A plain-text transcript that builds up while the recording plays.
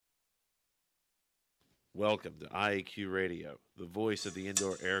Welcome to IAQ Radio, the voice of the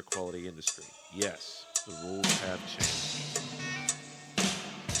indoor air quality industry. Yes, the rules have changed.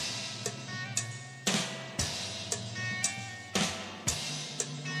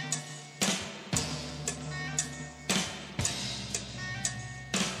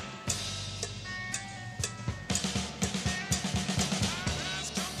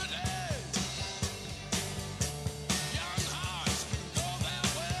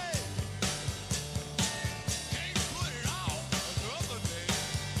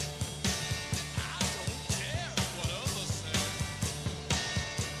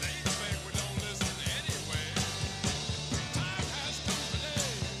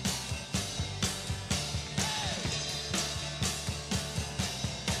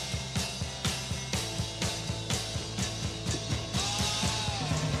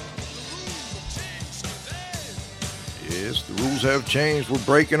 Yes, the rules have changed. We're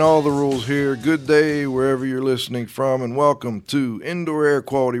breaking all the rules here. Good day wherever you're listening from, and welcome to Indoor Air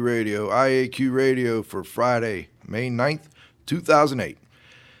Quality Radio, IAQ Radio, for Friday, May 9th, 2008.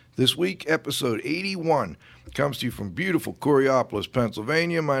 This week, episode 81 comes to you from beautiful Coraopolis,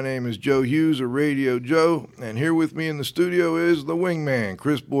 Pennsylvania. My name is Joe Hughes, or Radio Joe, and here with me in the studio is the wingman,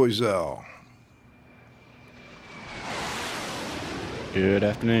 Chris Boisel. Good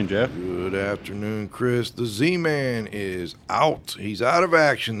afternoon, Jeff. Good afternoon, Chris. The Z-Man is out. He's out of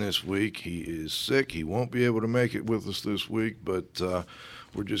action this week. He is sick. He won't be able to make it with us this week, but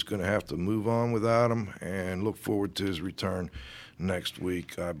we're just going to have to move on without him and look forward to his return next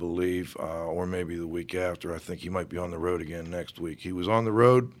week, I believe, or maybe the week after. I think he might be on the road again next week. He was on the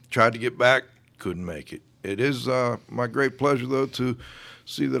road, tried to get back, couldn't make it. It is my great pleasure, though, to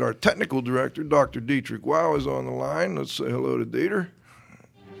see that our technical director, Dr. Dietrich Wow, is on the line. Let's say hello to Dieter.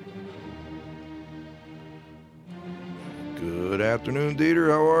 Good afternoon, Dieter.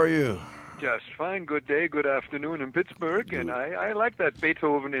 How are you? Just fine. Good day, good afternoon in Pittsburgh, and I like that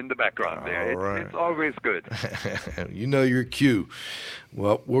Beethoven in the background there. Right. It's always good. You know your cue.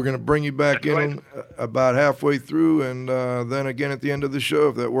 Well, we're going to bring you back That's in about halfway through, and then again at the end of the show,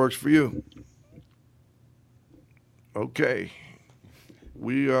 if that works for you. Okay.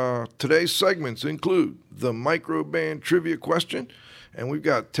 Today's segments include the Microband Trivia Question, and we've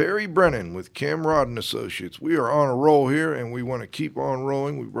got Terry Brennan with Camrod and Associates. We are on a roll here, and we want to keep on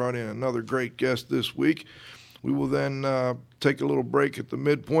rolling. We brought in another great guest this week. We will then take a little break at the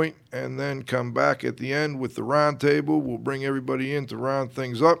midpoint and then come back at the end with the roundtable. We'll bring everybody in to round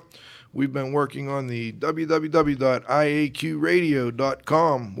things up. We've been working on the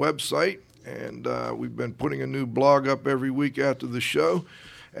www.iaqradio.com website, and we've been putting a new blog up every week after the show,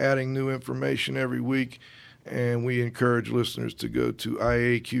 adding new information every week. And we encourage listeners to go to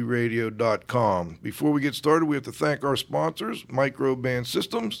iaqradio.com. Before we get started, we have to thank our sponsors, Microband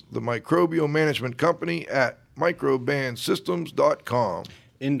Systems, the microbial management company at microbandsystems.com.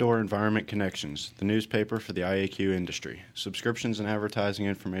 Indoor Environment Connections, the newspaper for the IAQ industry. Subscriptions and advertising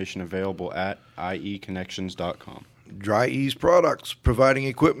information available at ieconnections.com. Dry Ease Products, providing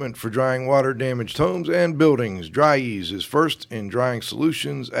equipment for drying water-damaged homes and buildings. Dry Ease is first in drying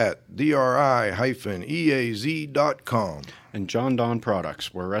solutions at dri-eaz.com. And John Don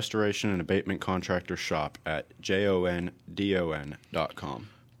Products, where restoration and abatement contractors shop at jondon.com.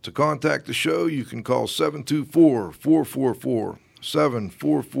 To contact the show, you can call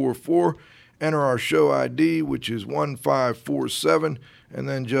 724-444-7444, enter our show ID, which is 1547, and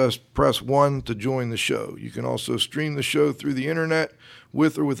then just press 1 to join the show. You can also stream the show through the internet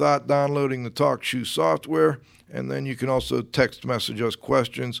with or without downloading the TalkShoe software, and then you can also text message us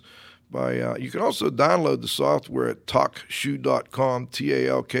questions by you can also download the software at talkshoe.com,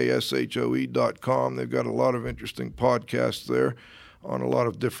 talkshoe.com. They've got a lot of interesting podcasts there on a lot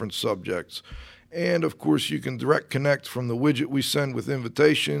of different subjects. And, of course, you can direct connect from the widget we send with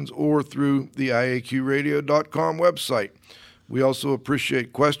invitations or through the iaqradio.com website. We also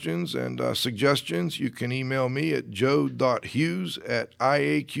appreciate questions and suggestions. You can email me at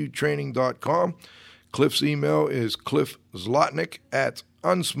joe.hughes@iaqtraining.com. Cliff's email is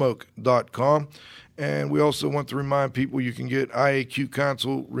cliffzlotnick@unsmoke.com. And we also want to remind people you can get IAQ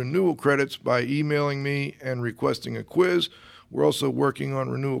Council renewal credits by emailing me and requesting a quiz. We're also working on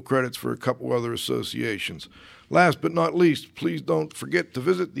renewal credits for a couple other associations. Last but not least, please don't forget to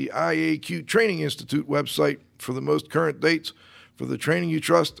visit the IAQ Training Institute website for the most current dates for the training you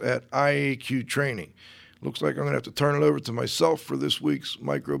trust at IAQ Training. Looks like I'm going to have to turn it over to myself for this week's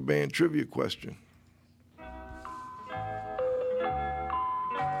Microband Trivia Question.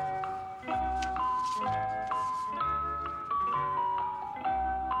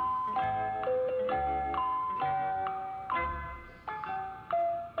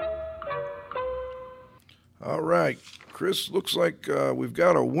 All right, Chris, looks like we've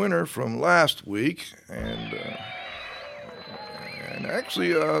got a winner from last week, and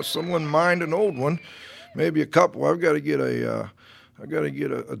actually someone mined an old one, maybe a couple. I've got to get a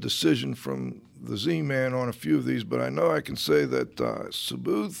decision from the Z-Man on a few of these, but I know I can say that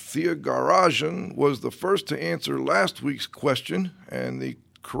Subodh Thiagarajan was the first to answer last week's question, and the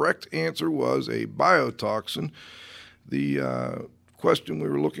correct answer was a biotoxin. The question we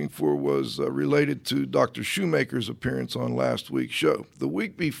were looking for was related to Dr. Shoemaker's appearance on last week's show. The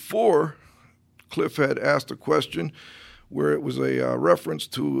week before, Cliff had asked a question where it was a reference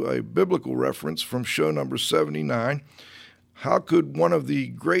to a biblical reference from show number 79. How could one of the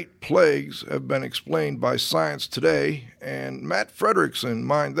great plagues have been explained by science today? And Matt Fredrickson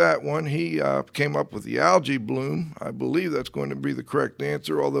mined that one. He came up with the algae bloom. I believe that's going to be the correct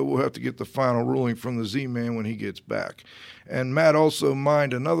answer, although we'll have to get the final ruling from the Z-Man when he gets back. And Matt also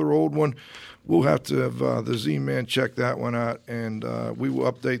mined another old one. We'll have to have the Z-Man check that one out, and we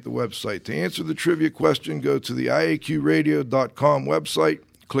will update the website. To answer the trivia question, go to the IAQradio.com website,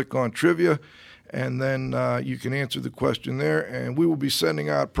 click on trivia, and then you can answer the question there, and we will be sending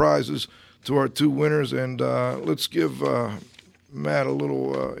out prizes to our two winners. And let's give Matt a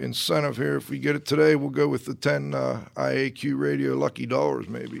little incentive here. If we get it today, we'll go with the 10 IAQ Radio Lucky Dollars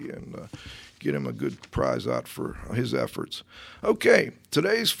maybe, and get him a good prize out for his efforts. Okay,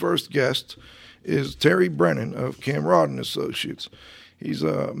 today's first guest is Terry Brennan of Camrodin Associates. He's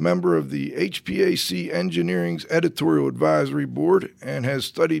a member of the HPAC Engineering's Editorial Advisory Board and has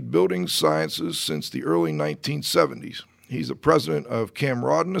studied building sciences since the early 1970s. He's a president of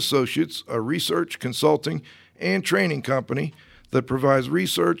Camrodin Associates, a research, consulting, and training company that provides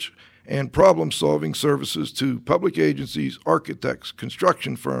research and problem-solving services to public agencies, architects,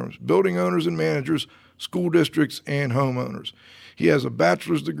 construction firms, building owners and managers, school districts, and homeowners. He has a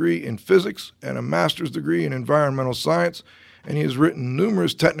bachelor's degree in physics and a master's degree in environmental science, and he has written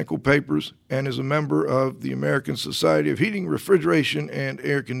numerous technical papers and is a member of the American Society of Heating, Refrigeration, and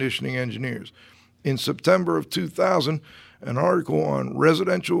Air Conditioning Engineers. In September of 2000, an article on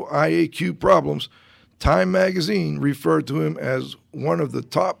residential IAQ problems, Time magazine referred to him as one of the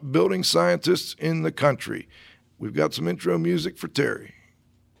top building scientists in the country. We've got some intro music for Terry.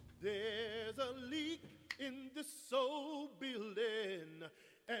 There's a leak in this soul building,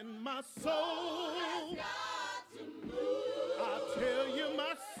 and my soul has got to move. I tell you,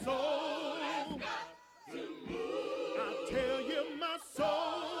 my soul has got to move. I tell you, my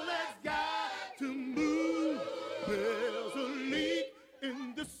soul has got to move. There's a leak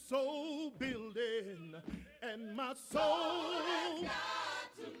in this soul building, and my soul has got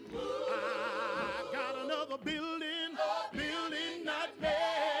to move. I got another building not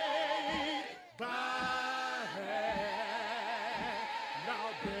made by hand. Now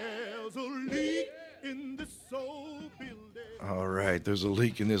there's a leak in this soul building. All right, there's a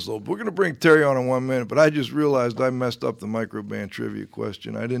leak in this little. We're going to bring Terry on in 1 minute, but I just realized I messed up the microband trivia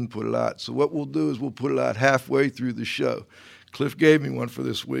question. I didn't put it out. So what we'll do is we'll put it out halfway through the show. Cliff gave me one for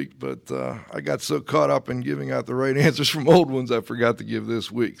this week, but I got so caught up in giving out the right answers from old ones, I forgot to give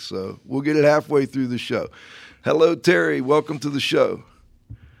this week. So we'll get it halfway through the show. Hello, Terry. Welcome to the show.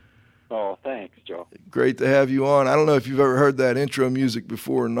 Oh, thanks, Joe. Great to have you on. I don't know if you've ever heard that intro music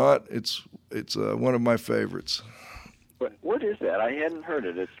before or not. It's one of my favorites. What is that? I hadn't heard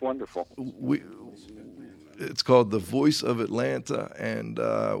it. It's wonderful. It's called The Voice of Atlanta, and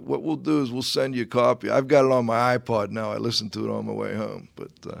what we'll do is we'll send you a copy. I've got it on my iPod now. I listen to it on my way home.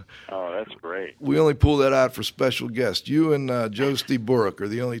 But oh, that's great. We only pull that out for special guests. You and Joe Steburek are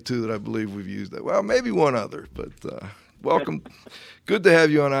the only two that I believe we've used that. Well, maybe one other, but welcome. Good to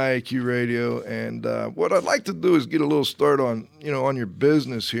have you on IAQ Radio. And what I'd like to do is get a little start on your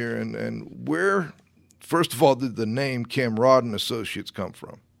business here, and where, first of all, did the name Camrodin Associates come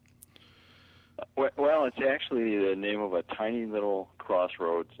from? Well, it's actually the name of a tiny little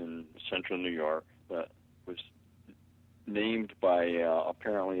crossroads in central New York that was named by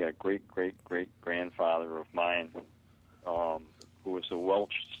apparently a great-great-great-grandfather of mine, who was a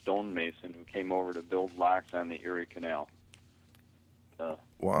Welsh stonemason who came over to build locks on the Erie Canal.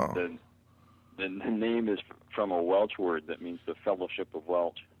 Wow. The name is from a Welsh word that means the Fellowship of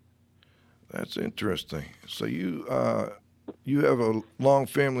Welsh. That's interesting. So you have a long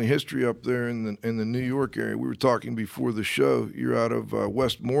family history up there in the New York area. We were talking before the show. You're out of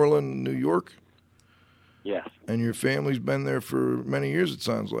Westmoreland, New York? Yes. And your family's been there for many years, it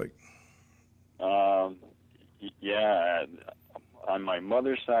sounds like. Yeah. On my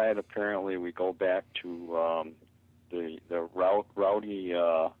mother's side, apparently, we go back to the rowdy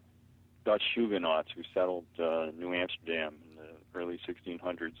Dutch Huguenots who settled New Amsterdam in the early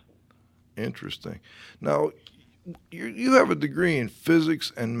 1600s. Interesting. Now, you have a degree in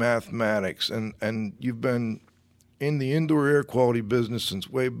physics and mathematics, and you've been in the indoor air quality business since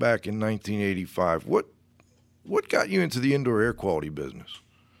way back in 1985. What got you into the indoor air quality business?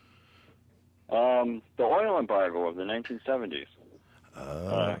 The oil embargo of the 1970s.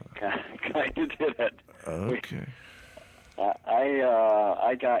 Kind of did it. Okay.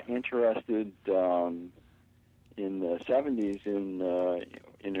 I got interested in the 70s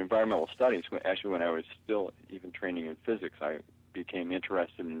in environmental studies. Actually, when I was still even training in physics, I became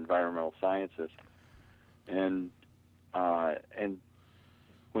interested in environmental sciences. And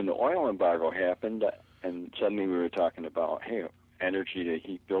when the oil embargo happened, and suddenly we were talking about, hey, energy to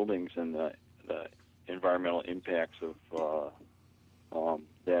heat buildings and the environmental impacts of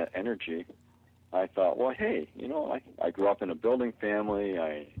that energy, I thought, well, hey, I grew up in a building family.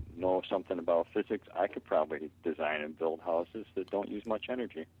 I know something about physics. I could probably design and build houses that don't use much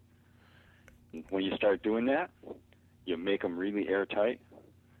energy. And when you start doing that, you make them really airtight.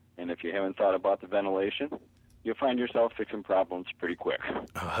 And if you haven't thought about the ventilation, you'll find yourself fixing problems pretty quick.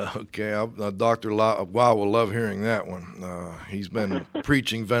 Okay, Dr. Wow will love hearing that one. He's been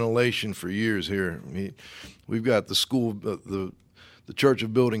preaching ventilation for years here. We've got the school, the Church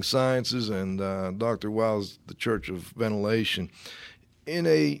of Building Sciences, and Dr. Wow's the Church of Ventilation. In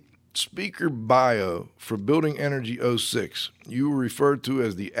a speaker bio for Building Energy 06, you were referred to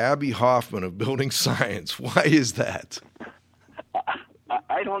as the Abbie Hoffman of building science. Why is that?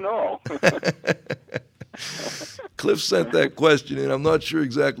 I don't know. Cliff sent that question in. I'm not sure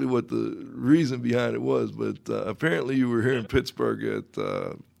exactly what the reason behind it was, but apparently you were here in Pittsburgh at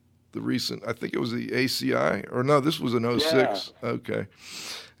the recent, I think it was the ACI, or no, this was an 06. Yeah. Okay.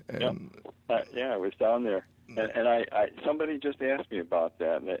 And, yeah, I was down there. And I somebody just asked me about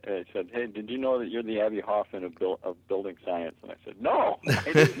that, and they said, hey, did you know that you're the Abbie Hoffman of building science? And I said, no,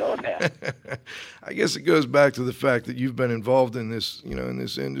 I didn't know that. I guess it goes back to the fact that you've been involved in this, in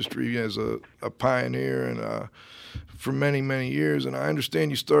this industry as a pioneer and for many, many years. And I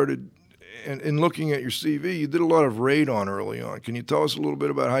understand you started, in looking at your CV, you did a lot of radon early on. Can you tell us a little bit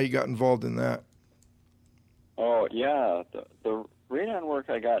about how you got involved in that? Oh, yeah. The radon work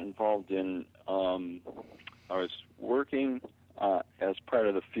I got involved in, I was working as part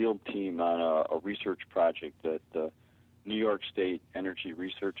of the field team on a research project that the New York State Energy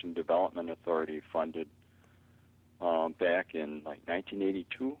Research and Development Authority funded back in like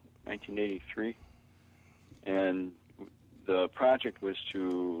 1982, 1983. And the project was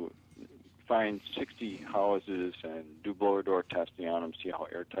to find 60 houses and do blower door testing on them, see how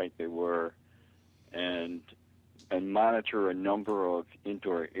airtight they were, and monitor a number of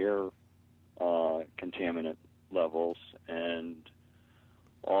indoor air contaminant levels, and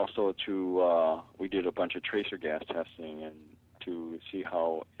also we did a bunch of tracer gas testing and to see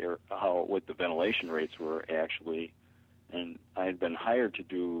what the ventilation rates were actually, and I had been hired to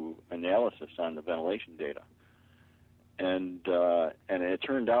do analysis on the ventilation data, and it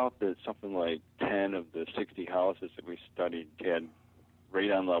turned out that something like 10 of the 60 houses that we studied had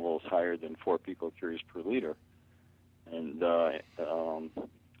radon levels higher than 4 picocuries per liter, and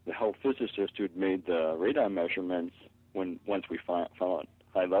the health physicist who'd made the radon measurements, once we found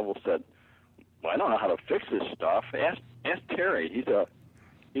high levels, said, well, I don't know how to fix this stuff. Ask Terry.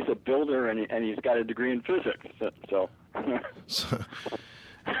 He's a builder and he's got a degree in physics. So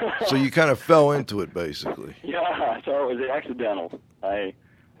you kind of fell into it, basically. Yeah. So it was accidental. I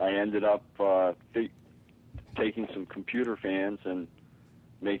ended up taking some computer fans and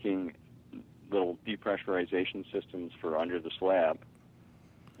making little depressurization systems for under the slab,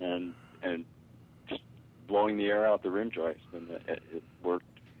 and just blowing the air out the rim joist, and it worked.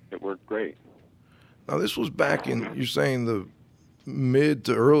 It worked great. Now this was back in, you're saying, the mid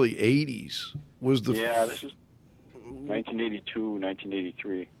to early 80s. This is 1982,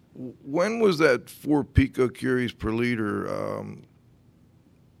 1983. When was that 4 picocuries per liter?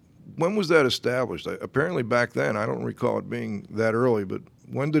 When was that established? Apparently back then, I don't recall it being that early, but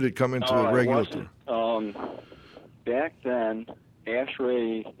when did it come into a regulatory? Back then,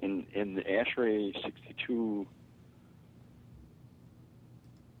 ASHRAE in the ASHRAE 62.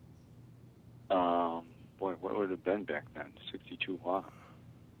 What would it have been back then? 62 what?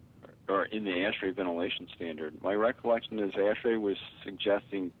 Or in the ASHRAE ventilation standard. My recollection is ASHRAE was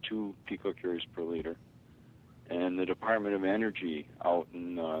suggesting 2 picocuries per liter, and the Department of Energy out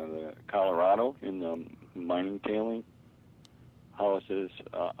in Colorado, in the mining tailing houses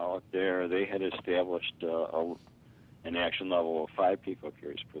out there, they had established an action level of 5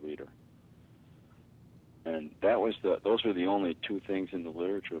 picocuries per liter, and those were the only 2 things in the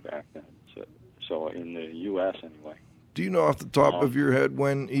literature back then. So in the U.S. anyway. Do you know off the top No. of your head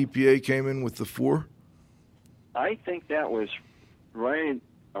when EPA came in with the 4? I think that was right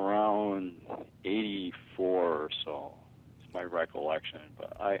around 84 or so. It's my recollection,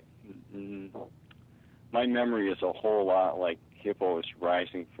 but my memory is a whole lot like hippos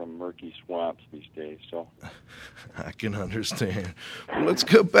rising from murky swamps these days. So I can understand. Well, let's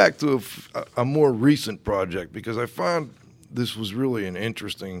go back to a more recent project, because I found this was really an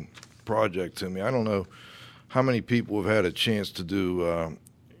interesting project to me. I don't know how many people have had a chance to do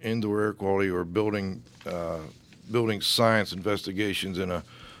indoor air quality or building science investigations in a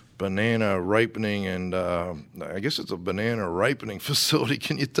banana ripening and I guess it's a banana ripening facility.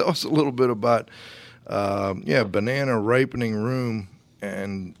 Can you tell us a little bit about banana ripening room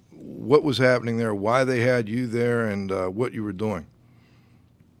and what was happening there, why they had you there, and what you were doing?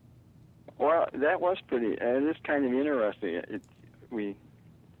 Well, that was pretty. It is kind of interesting.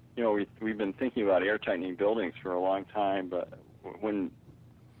 We've been thinking about air tightening buildings for a long time, but when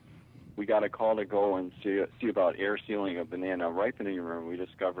we got a call to go and see about air sealing a banana ripening room, we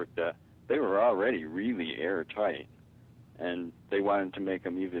discovered that they were already really airtight, and they wanted to make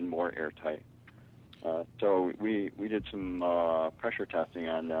them even more airtight. So we did some pressure testing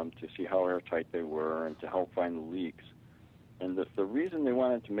on them to see how airtight they were and to help find the leaks. And the reason they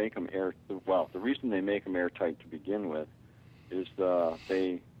wanted to make them the reason they make them airtight to begin with is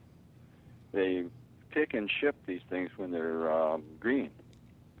they pick and ship these things when they're green.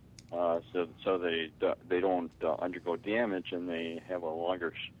 So they don't undergo damage, and they have a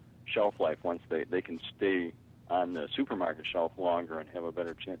longer shelf life. Once they can stay on the supermarket shelf longer and have a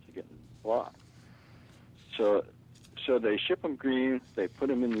better chance of getting blocked. So they ship them green. They put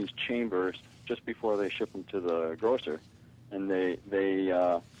them in these chambers just before they ship them to the grocer, and they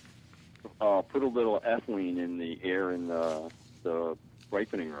put a little ethylene in the air in the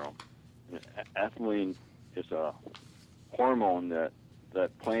ripening room. Ethylene is a hormone that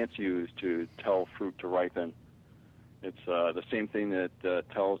plants use to tell fruit to ripen. It's the same thing that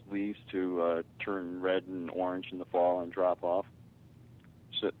tells leaves to turn red and orange in the fall and drop off.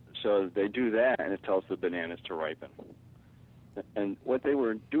 So they do that, and it tells the bananas to ripen. And what they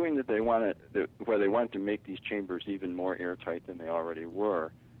were doing where they wanted to make these chambers even more airtight than they already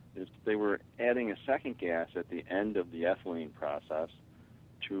were, is they were adding a second gas at the end of the ethylene process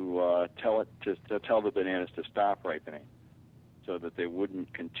to tell the bananas to stop ripening, so that they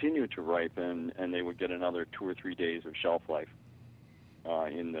wouldn't continue to ripen, and they would get another 2 or 3 days of shelf life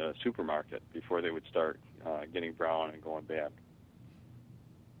in the supermarket before they would start getting brown and going bad.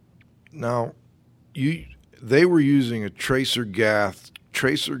 Now, they were using a tracer gas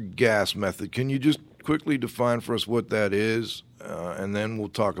method. Can you just quickly define for us what that is, and then we'll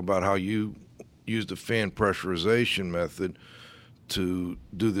talk about how you used a fan pressurization method to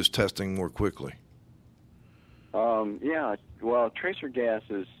do this testing more quickly? Well, tracer gas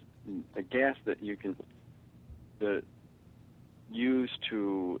is a gas that you can use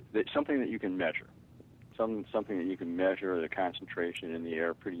something that you can measure. Something that you can measure the concentration in the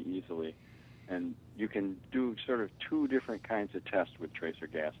air pretty easily. And you can do sort of 2 different kinds of tests with tracer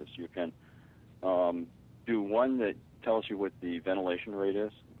gases. You can do one that tells you what the ventilation rate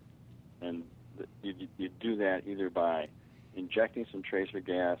is, and you do that either by injecting some tracer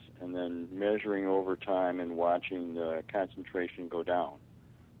gas and then measuring over time and watching the concentration go down.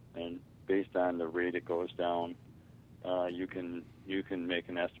 And based on the rate it goes down, you can make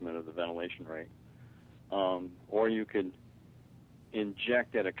an estimate of the ventilation rate. Or you could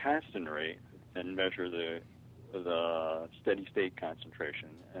inject at a constant rate and measure the steady state concentration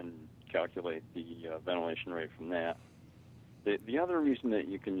and calculate the ventilation rate from that. The other reason that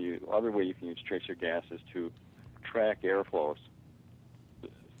you can use, other way you can use tracer gas is to track airflows.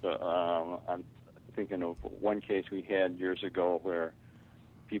 So, I'm thinking of one case we had years ago where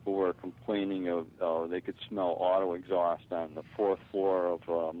people were complaining of they could smell auto exhaust on the 4th floor of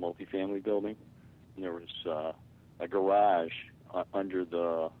a multifamily building. And there was a garage under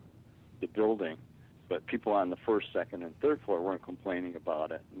the building, but people on the 1st, 2nd, and 3rd floor weren't complaining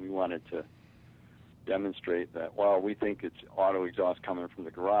about it. And we wanted to demonstrate that, well, we think it's auto exhaust coming from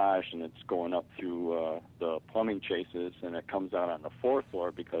the garage, and it's going up through the plumbing chases, and it comes out on the 4th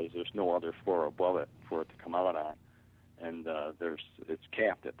floor because there's no other floor above it for it to come out on, and it's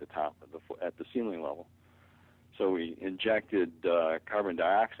capped at the top at the ceiling level. So we injected carbon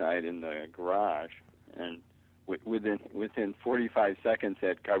dioxide in the garage, and within 45 seconds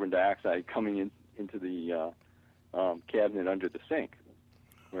had carbon dioxide coming into the cabinet under the sink,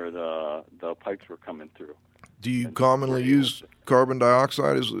 where the pipes were coming through. Do you commonly use carbon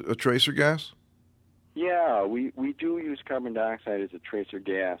dioxide as a tracer gas? Yeah, we do use carbon dioxide as a tracer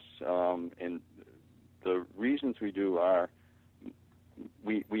gas, and the reasons we do are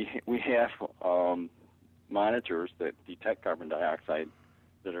we have monitors that detect carbon dioxide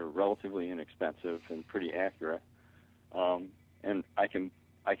that are relatively inexpensive and pretty accurate, and I can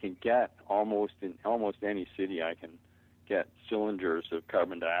get almost in almost any city I can get cylinders of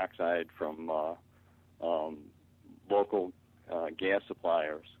carbon dioxide from local gas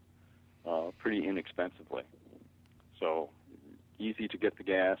suppliers pretty inexpensively. So easy to get the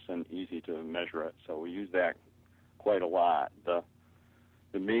gas and easy to measure it. So we use that quite a lot. The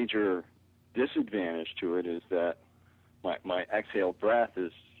major disadvantage to it is that my exhaled breath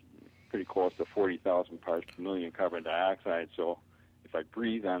is pretty close to 40,000 parts per million carbon dioxide. So if I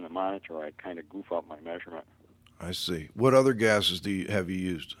breathe on the monitor, I kind of goof up my measurement. I see. What other gases have you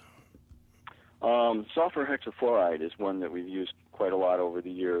used? Sulfur hexafluoride is one that we've used quite a lot over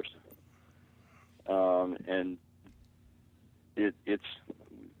the years, and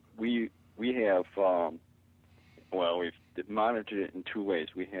we have we've monitored it in two ways.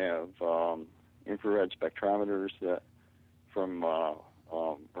 We have infrared spectrometers from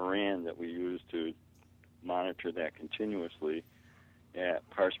Iran that we use to monitor that continuously at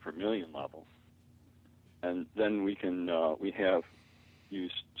parts per million level, and then we have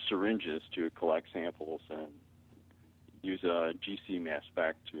used syringes to collect samples and use a GC mass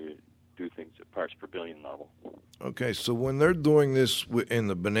spec to do things at parts per billion level. Okay, so when they're doing this in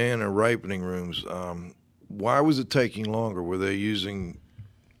the banana ripening rooms, why was it taking longer? Were they using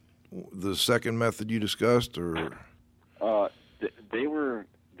the second method you discussed, or?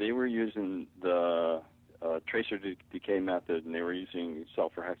 They were using the tracer decay method, and they were using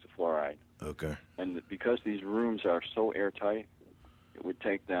sulfur hexafluoride. Okay. And because these rooms are so airtight, it would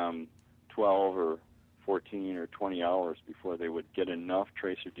take them 12 or 14 or 20 hours before they would get enough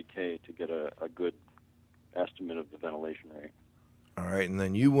tracer decay to get a good estimate of the ventilation rate. All right, and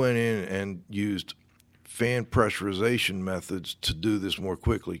then you went in and used fan pressurization methods to do this more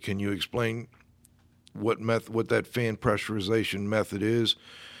quickly. Can you explain what that fan pressurization method is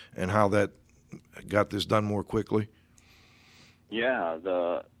and how that got this done more quickly? Yeah,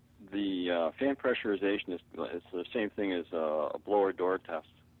 the fan pressurization is the same thing as a blower door test.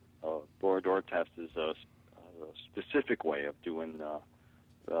 A blower door test is a specific way of doing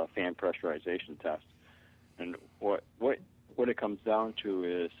the fan pressurization test. And what it comes down to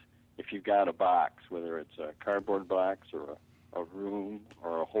is if you've got a box, whether it's a cardboard box or a room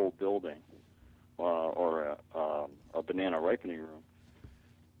or a whole building or a banana ripening room,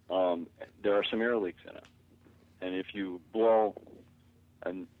 there are some air leaks in it. And if you blow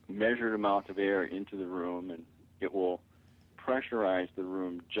a measured amount of air into the room, and it will pressurize the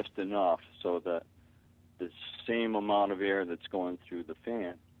room just enough so that the same amount of air that's going through the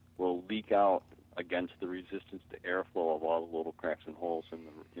fan will leak out against the resistance to airflow of all the little cracks and holes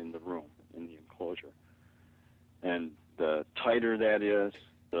in the room, in the enclosure. And the tighter that is,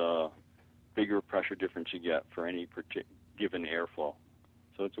 the bigger pressure difference you get for any given airflow.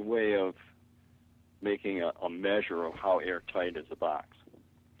 So it's a way of making a measure of how airtight is a box.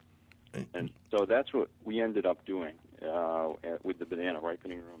 And so that's what we ended up doing with the banana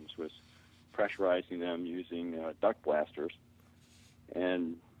ripening rooms, was pressurizing them using duct blasters.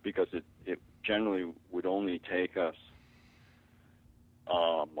 And because it generally would only take us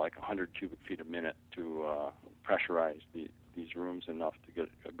like 100 cubic feet a minute to pressurize these rooms enough to get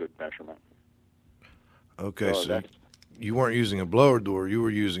a good measurement. Okay, so you weren't using a blower door, you were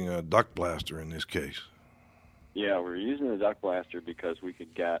using a duct blaster in this case. Yeah, we were using the duct blaster because we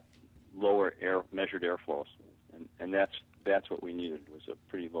could get lower measured airflows, and that's what we needed, was a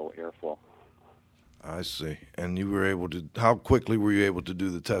pretty low airflow. I see. And you were able to, how quickly were you able to do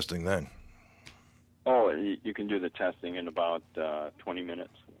the testing then? Oh, you can do the testing in about 20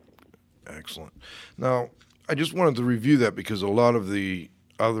 minutes. Excellent. Now, I just wanted to review that because a lot of the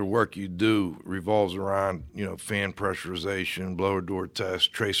other work you do revolves around, fan pressurization, blower door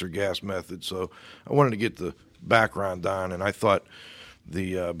test, tracer gas method. So I wanted to get the background down, and I thought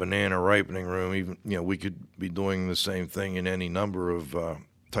the banana ripening room, even, we could be doing the same thing in any number of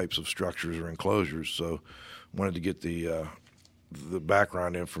types of structures or enclosures. So wanted to get the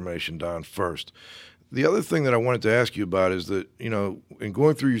background information down first. The other thing that I wanted to ask you about is that, in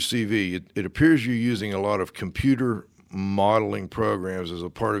going through your CV, it appears you're using a lot of computer modeling programs as a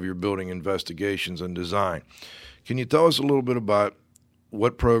part of your building investigations and design. Can you tell us a little bit about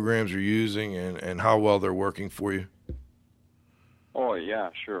what programs you're using and how well they're working for you? Oh, yeah,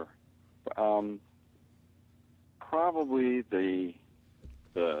 sure. Probably the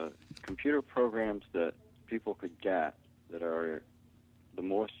computer programs that people could get that are the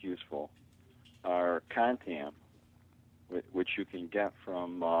most useful are Contam, which you can get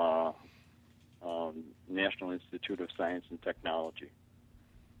from National Institute of Science and Technology,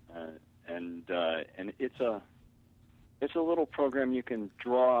 and it's a little program you can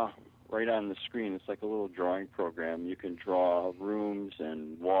draw right on the screen. It's like a little drawing program. You can draw rooms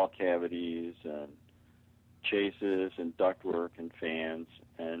and wall cavities and chases and ductwork and fans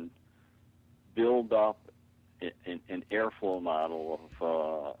and build up an airflow model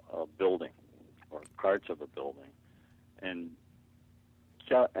of a building or parts of a building, and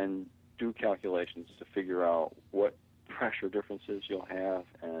do calculations to figure out what pressure differences you'll have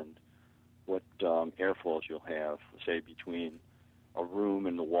and what airflows you'll have, say, between a room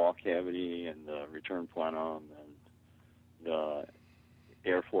and the wall cavity and the return plenum and the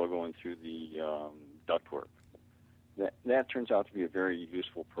airflow going through the ductwork. That turns out to be a very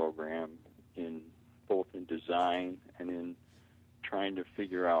useful program both in design and in trying to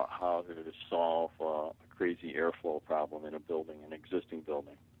figure out how to solve a crazy airflow problem in a building, an existing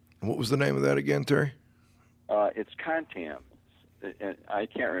building. What was the name of that again, Terry? It's CONTAM. I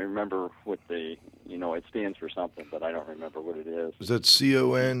can't remember what it stands for something, but I don't remember what it is. Is that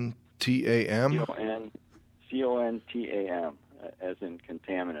CONTAM? CONTAM, as in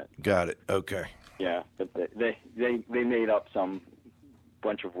contaminant. Got it. Okay. Yeah, but they made up some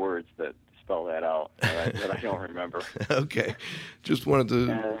bunch of words that spell that out that I don't remember. Okay. Just wanted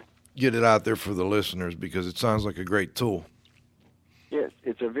to get it out there for the listeners because it sounds like a great tool. Yes,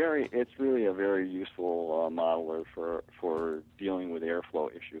 it's really a very useful modeler for dealing with airflow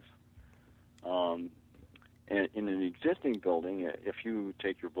issues. And in an existing building, if you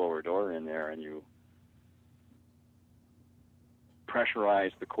take your blower door in there and you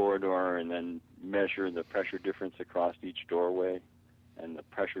pressurize the corridor and then measure the pressure difference across each doorway and the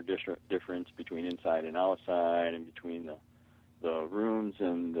pressure difference between inside and outside and between the rooms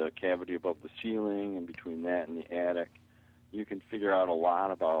and the cavity above the ceiling and between that and the attic, you can figure out a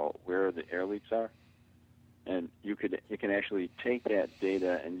lot about where the air leaks are. And you can actually take that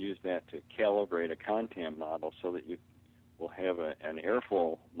data and use that to calibrate a CONTAM model so that you will have an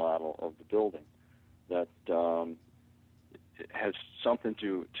airflow model of the building that has something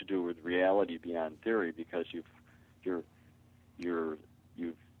to do with reality beyond theory, because you've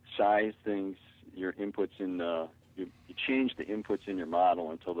sized things, your inputs you change the inputs in your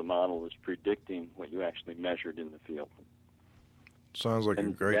model until the model is predicting what you actually measured in the field. Sounds like a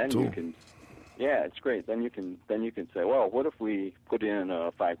great tool. Yeah, it's great. Then you can say, well, what if we put in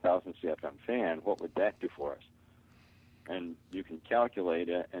a 5,000 CFM fan? What would that do for us? And you can calculate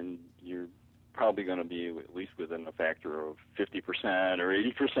it, and you're probably going to be at least within a factor of 50% or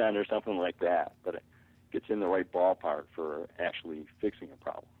 80% or something like that. But it gets in the right ballpark for actually fixing a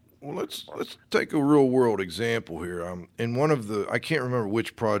problem. Well, let's take a real world example here. In one of I can't remember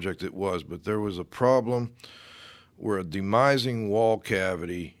which project it was, but there was a problem where a demising wall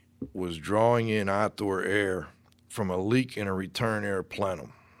cavity was drawing in outdoor air from a leak in a return air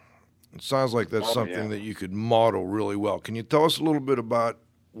plenum. It sounds like that's something that you could model really well. Can you tell us a little bit about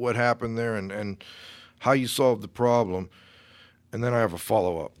what happened there and how you solved the problem? And then I have a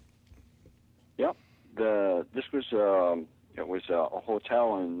follow-up. Yep. This was it was a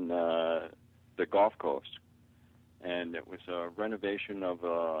hotel in the Gulf Coast, and it was a renovation of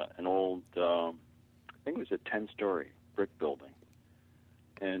an old, I think it was a 10-story brick building.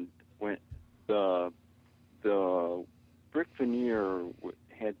 And when the brick veneer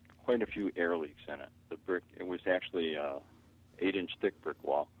had quite a few air leaks in it. It was actually a 8-inch thick brick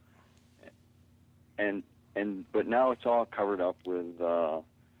wall, but now it's all covered up with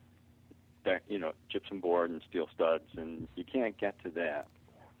gypsum board and steel studs, and you can't get to that.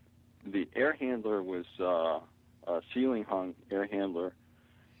 The air handler was a ceiling hung air handler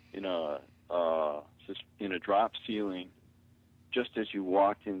in a drop ceiling, just as you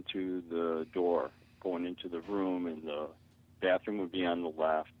walked into the door going into the room, and the bathroom would be on the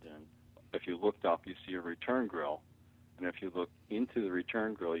left, and if you looked up, you see a return grill, and if you look into the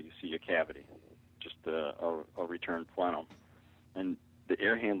return grill, you see a cavity, just a return plenum. And the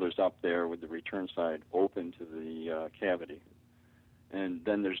air handler's up there with the return side open to the cavity. And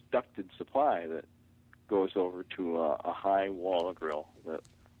then there's ducted supply that goes over to a high wall grill that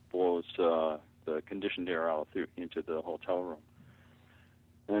blows the conditioned air out into the hotel room.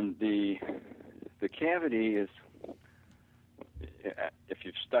 And the cavity is, if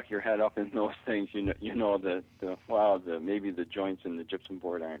you've stuck your head up in those things, you know that maybe the joints in the gypsum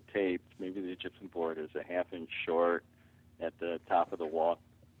board aren't taped. Maybe the gypsum board is a half-inch short at the top of the wall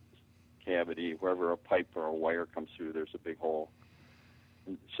cavity. Wherever a pipe or a wire comes through, there's a big hole.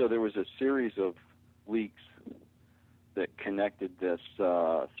 And so there was a series of leaks that connected this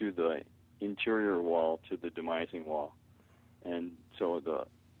through the interior wall to the demising wall. And so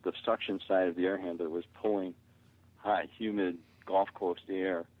the suction side of the air handler was pulling hot, humid Gulf Coast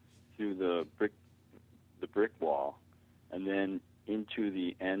air through the brick wall, and then into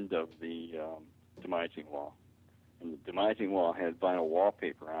the end of the demising wall. And the demising wall had vinyl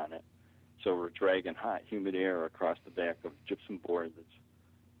wallpaper on it, so we're dragging hot, humid air across the back of gypsum board that's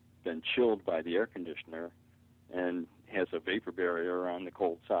been chilled by the air conditioner and has a vapor barrier on the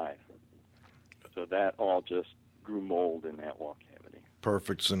cold side. So that all just grew mold in that wall cavity.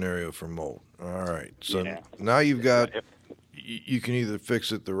 Perfect scenario for mold. All right. So Yeah. now you've got, you can either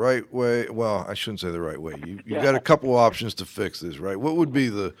fix it the right way. Well, I shouldn't say the right way. You've got a couple options to fix this, right? What would be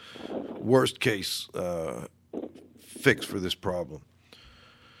the worst case fix for this problem?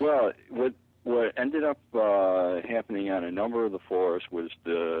 Well, what ended up happening on a number of the floors was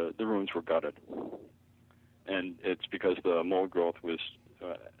the rooms were gutted. And it's because the mold growth was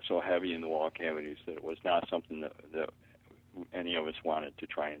so heavy in the wall cavities that it was not something that any of us wanted to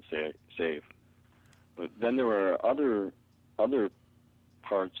try and save. But then there were other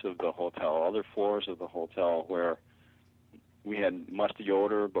parts of the hotel, other floors of the hotel where we had musty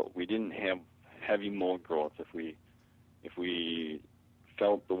odor, but we didn't have heavy mold growth. If we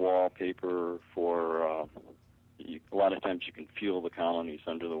felt the wallpaper for a lot of times you can feel the colonies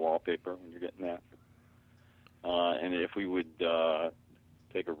under the wallpaper when you're getting that. And if we would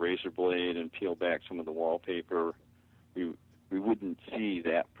take a razor blade and peel back some of the wallpaper, we wouldn't see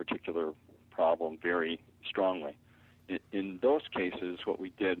that particular problem very strongly. In those cases, what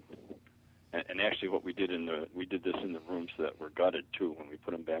we did, and actually what we did we did this in the rooms that were gutted too when we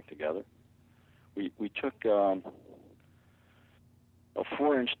put them back together. We took a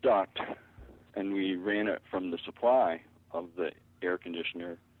 4-inch duct and we ran it from the supply of the air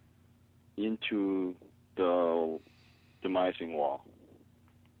conditioner into the demising wall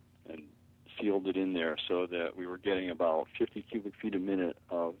and sealed it in there so that we were getting about 50 cubic feet a minute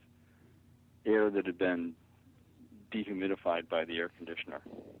of air that had been dehumidified by the air conditioner,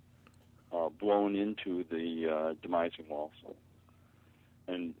 blown into the demising walls.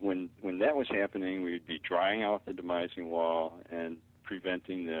 And when that was happening, we'd be drying out the demising wall and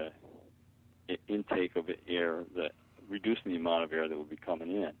preventing the intake of air, reducing the amount of air that would be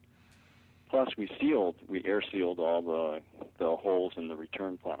coming in. Plus, we air sealed all the holes in the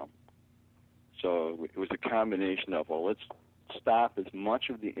return plenum. So it was a combination of, well, let's stop as much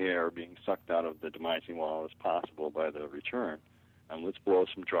of the air being sucked out of the demising wall as possible by the return, and let's blow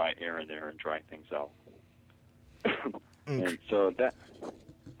some dry air in there and dry things out. And so that,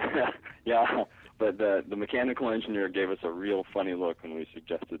 yeah, but the mechanical engineer gave us a real funny look when we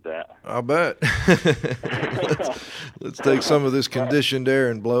suggested that. I'll bet. let's take some of this conditioned air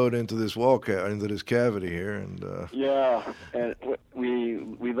and blow it into this into this cavity here, and yeah, and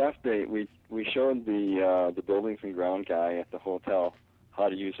we left we showed the buildings and ground guy at the hotel how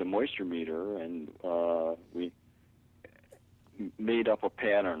to use a moisture meter, and we made up a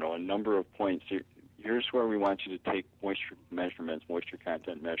pattern or a number of points. Here's where we want you to take moisture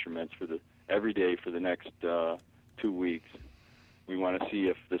content measurements every day for the next 2 weeks. We want to see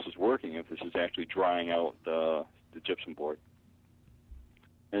if this is working, if this is actually drying out the gypsum board.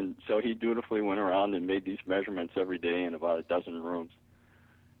 And so he dutifully went around and made these measurements every day in about a dozen rooms.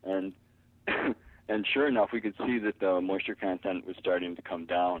 And and sure enough, we could see that the moisture content was starting to come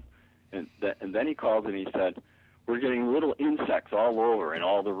down. And then he called and he said, "We're getting little insects all over in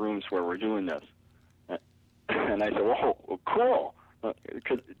all the rooms where we're doing this." And I said, "Whoa, cool!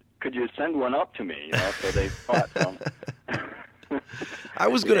 Could you send one up to me?" So they bought some.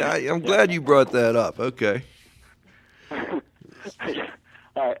 I'm glad you brought that up. Okay.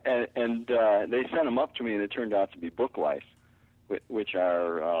 And they sent them up to me, and it turned out to be book lice, which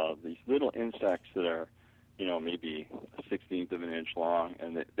are these little insects that are, maybe a 1/16 of an inch long,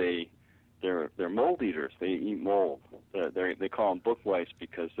 and they're mold eaters. They eat mold. They call them book lice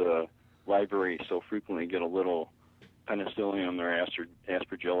because libraries so frequently get a little penicillium or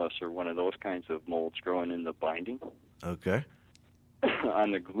aspergillus or one of those kinds of molds growing in the binding. Okay.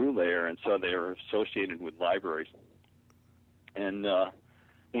 On the glue layer, and so they are associated with libraries. And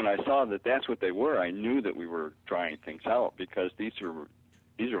when I saw that that's what they were, I knew that we were drying things out because these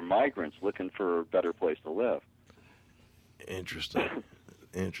are migrants looking for a better place to live.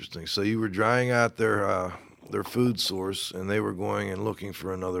 Interesting. So you were drying out their food source, and they were going and looking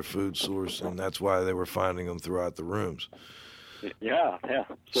for another food source, and that's why they were finding them throughout the rooms. Yeah.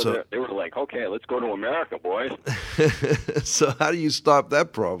 So they were like, "Okay, let's go to America, boys." So how do you stop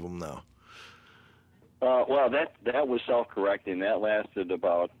that problem now? Well, that was self-correcting. That lasted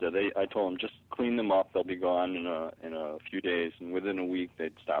about. I told them just clean them up; they'll be gone in a few days, and within a week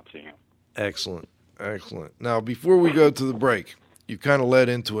they'd stop seeing them. Excellent. Now, before we go to the break, you kind of led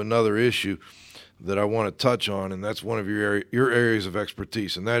into another issue that I want to touch on, and that's one of your areas of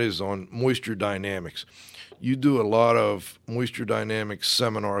expertise, and that is on moisture dynamics. You do a lot of moisture dynamics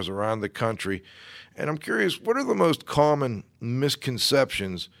seminars around the country, and I'm curious, what are the most common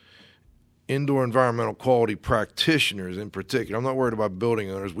misconceptions indoor environmental quality practitioners in particular? I'm not worried about building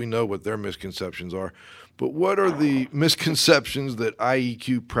owners. We know what their misconceptions are. But what are the misconceptions that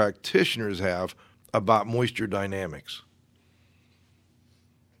IEQ practitioners have about moisture dynamics?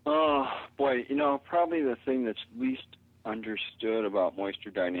 Oh, boy, probably the thing that's least understood about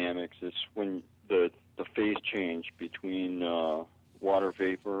moisture dynamics is when the phase change between water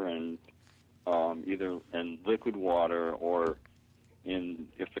vapor and either in liquid water or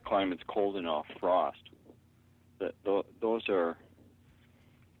if the climate's cold enough, frost. Those are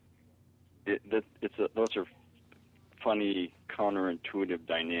funny counterintuitive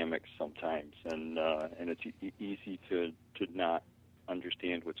dynamics sometimes, and it's easy to not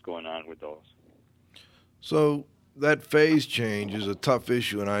understand what's going on with those. So that phase change is a tough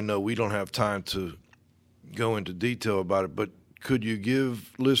issue, and I know we don't have time to go into detail about it, but could you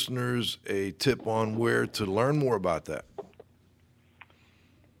give listeners a tip on where to learn more about that?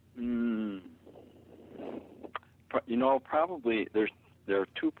 Probably there are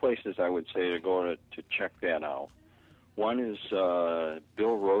two places I would say to go to check that out. One is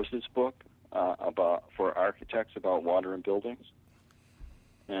Bill Rose's book for architects about water in buildings,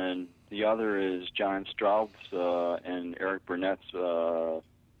 and the other is John Straub's and Eric Burnett's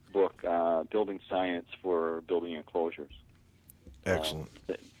book, Building Science for Building Enclosures. Excellent.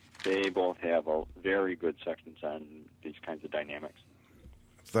 They both have very good sections on these kinds of dynamics.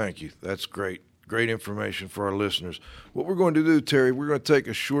 Thank you. That's great. Great information for our listeners. What we're going to do, Terry, we're going to take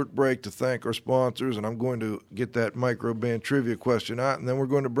a short break to thank our sponsors, and I'm going to get that microban trivia question out, and then we're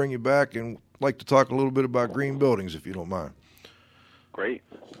going to bring you back and like to talk a little bit about green buildings, if you don't mind. Great.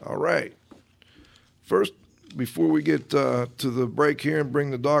 All right. First, before we get to the break here and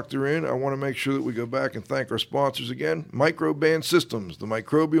bring the doctor in, I want to make sure that we go back and thank our sponsors again. Microban Systems, the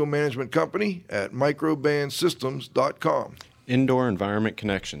microbial management company at microbansystems.com. Indoor Environment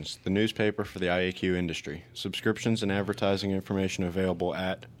Connections, the newspaper for the IAQ industry. Subscriptions and advertising information available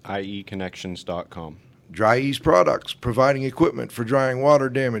at ieconnections.com. Dry-Ease Products, providing equipment for drying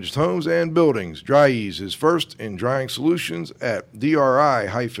water-damaged homes and buildings. Dry-Ease is first in drying solutions at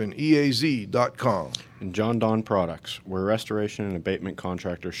dri-eaz.com. And John Don Products, we're restoration and abatement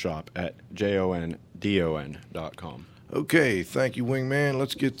contractor shop at jondon.com. Okay, thank you, Wingman.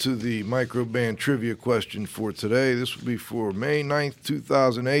 Let's get to the microban trivia question for today. This will be for May 9th,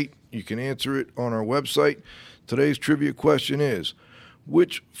 2008. You can answer it on our website. Today's trivia question is,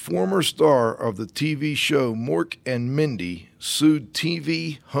 which former star of the TV show Mork and Mindy sued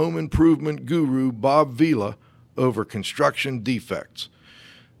TV home improvement guru Bob Vila over construction defects?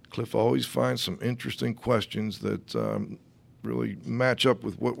 Cliff always finds some interesting questions that really match up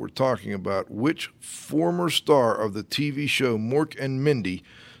with what we're talking about. Which former star of the TV show Mork and Mindy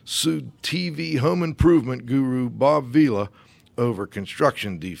sued TV home improvement guru Bob Vila over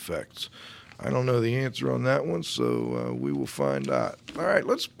construction defects? I don't know the answer on that one, so we will find out. All right,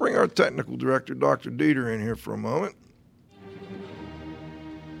 let's bring our technical director, Dr. Dieter, in here for a moment.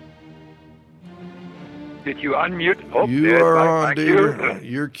 Did you unmute? Oh, You yes, are on, thank Dieter. you.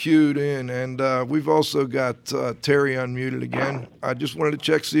 You're cued in, and we've also got Terry unmuted again. I just wanted to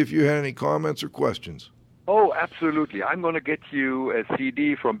check, see if you had any comments or questions. Oh, absolutely. I'm going to get you a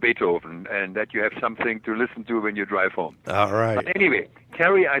CD from Beethoven, and that you have something to listen to when you drive home. All right. But anyway,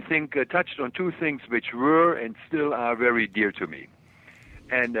 Terry, I think, touched on two things which were and still are very dear to me.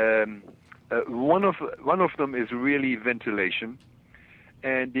 And one of them is really ventilation,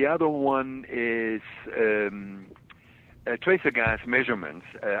 and the other one is tracer gas measurements.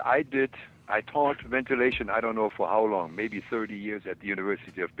 I taught ventilation, I don't know for how long, maybe 30 years at the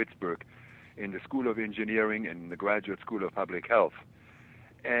University of Pittsburgh, in the School of Engineering and the Graduate School of Public Health.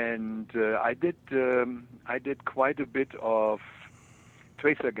 And I did quite a bit of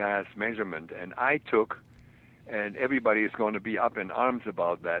tracer gas measurement, and I took, and everybody is going to be up in arms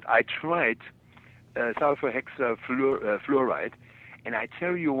about that, I tried sulfur hexafluoride, and I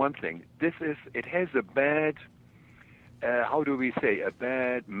tell you one thing, it has a bad, a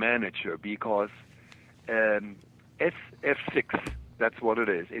bad manager, because SF6, that's what it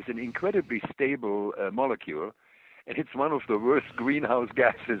is. It's an incredibly stable molecule, and it's one of the worst greenhouse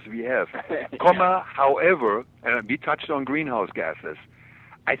gases we have. However, and we touched on greenhouse gases,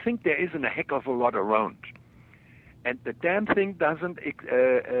 I think there isn't a heck of a lot around. And the damn thing doesn't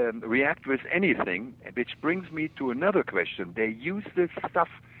react with anything, which brings me to another question. They use this stuff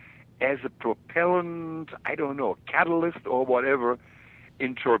as a propellant, I don't know, catalyst or whatever,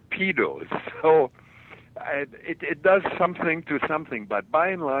 in torpedoes. So it does something to something, but by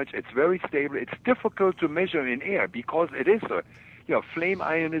and large, it's very stable. It's difficult to measure in air because it is flame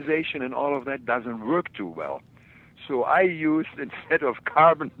ionization and all of that doesn't work too well. So I used, instead of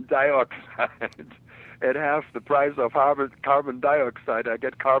carbon dioxide, at half the price of carbon dioxide, I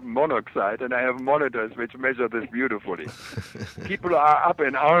get carbon monoxide, and I have monitors which measure this beautifully. People are up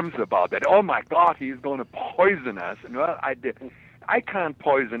in arms about that. Oh my God, he's going to poison us. And well, I can't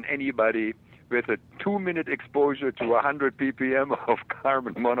poison anybody with a 2-minute exposure to 100 ppm of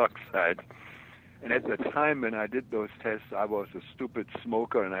carbon monoxide. And at the time when I did those tests, I was a stupid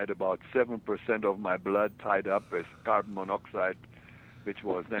smoker, and I had about 7% of my blood tied up with carbon monoxide, which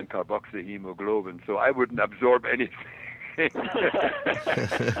was then carboxyhemoglobin, so I wouldn't absorb anything.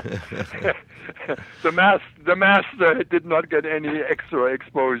 The master did not get any extra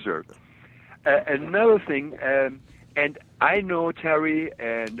exposure. Another thing, and I know Terry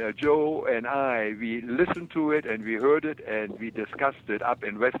and Joe and I, we listened to it and we heard it and we discussed it up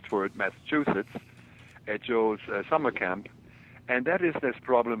in Westford, Massachusetts, at Joe's summer camp, and that is this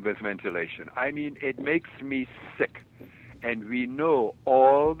problem with ventilation. I mean, it makes me sick. And we know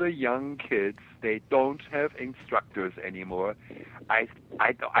all the young kids, they don't have instructors anymore. I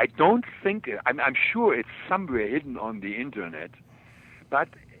don't think, I'm sure it's somewhere hidden on the internet, but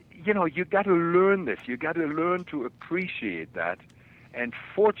you got to learn this. You got to learn to appreciate that. And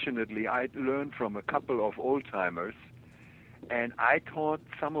fortunately, I learned from a couple of old-timers, and I taught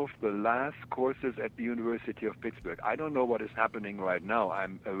some of the last courses at the University of Pittsburgh. I don't know what is happening right now.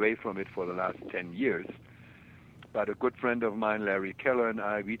 I'm away from it for the last 10 years. But a good friend of mine, Larry Keller, and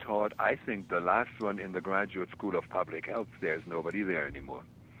we taught, I think, the last one in the Graduate School of Public Health. There's nobody there anymore.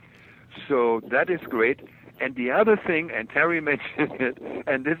 So that is great. And the other thing, and Terry mentioned it,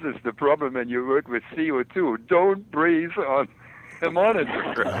 and this is the problem when you work with CO2, don't breathe on the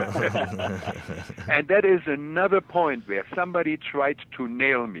monitor. And that is another point where somebody tried to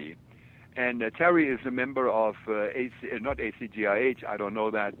nail me. And Terry is a member of, not ACGIH, I don't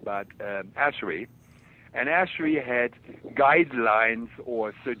know that, but ASHRAE. And ASHRAE had guidelines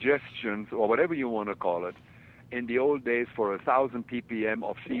or suggestions or whatever you want to call it in the old days for 1,000 ppm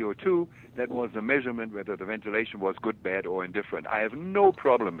of CO2. That was a measurement whether the ventilation was good, bad, or indifferent. I have no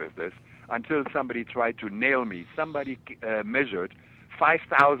problem with this until somebody tried to nail me. Somebody measured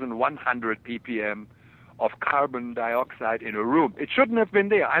 5,100 ppm of carbon dioxide in a room. It shouldn't have been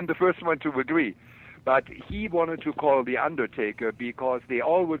there. I'm the first one to agree. But he wanted to call the undertaker because they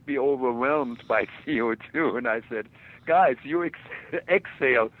all would be overwhelmed by CO2. And I said, guys, you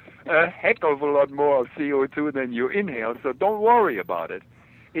exhale a heck of a lot more of CO2 than you inhale, so don't worry about it.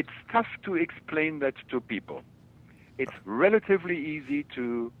 It's tough to explain that to people. It's relatively easy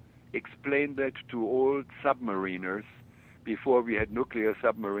to explain that to old submariners before we had nuclear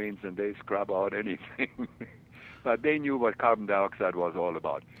submarines and they scrub out anything. But they knew what carbon dioxide was all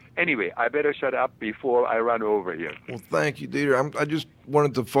about. Anyway, I better shut up before I run over here. Well, thank you, Dieter. I just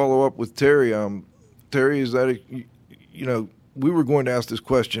wanted to follow up with Terry. Terry, is that, we were going to ask this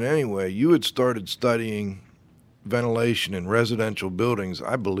question anyway. You had started studying ventilation in residential buildings,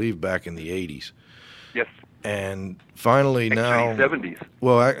 I believe, back in the 80s. Yes. And finally now, 70s.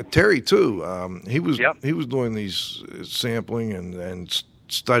 Well, Terry too. He was doing these sampling and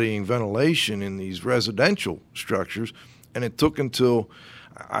studying ventilation in these residential structures, and it took until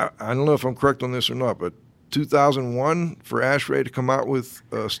I don't know if I'm correct on this or not, but 2001 for ASHRAE to come out with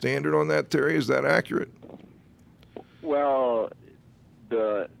a standard on that. Terry, is that accurate? Well,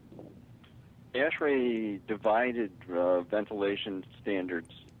 the ASHRAE divided ventilation standards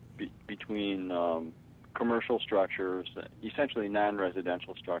between commercial structures, essentially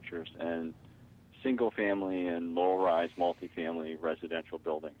non-residential structures, and single-family and low-rise multifamily residential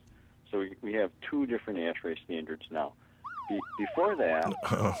buildings. So we have two different ASHRAE standards now. Before that,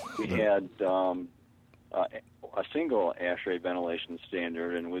 we had a single ASHRAE ventilation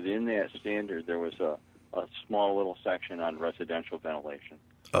standard, and within that standard there was a small little section on residential ventilation.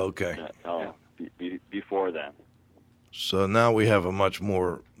 Okay. Before then. So now we have a much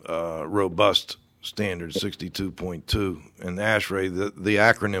more robust standard, 62.2. And ASHRAE, the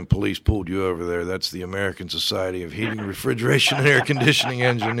acronym police pulled you over there. That's the American Society of Heating, Refrigeration, and Air Conditioning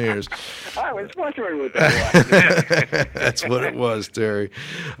Engineers. I was wondering what that was. That's what it was, Terry.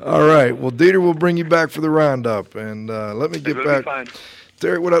 All right. Well, Dieter, we'll bring you back for the roundup. And let me get back. Fine.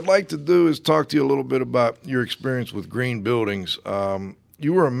 Terry, what I'd like to do is talk to you a little bit about your experience with green buildings.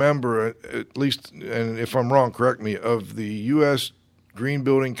 You were a member, at least, and if I'm wrong, correct me, of the U.S. Green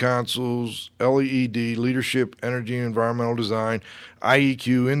Building Councils, LEED, Leadership, Energy and Environmental Design,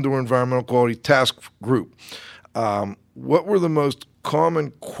 IEQ, Indoor Environmental Quality Task Group. What were the most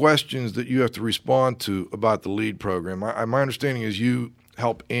common questions that you have to respond to about the LEED program? My understanding is you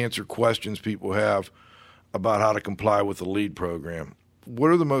help answer questions people have about how to comply with the LEED program.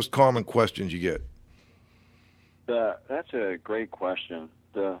 What are the most common questions you get? That's a great question.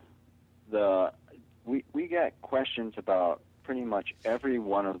 We get questions about pretty much every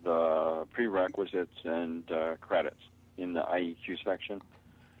one of the prerequisites and credits in the IEQ section.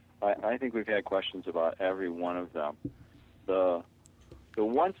 I think we've had questions about every one of them. The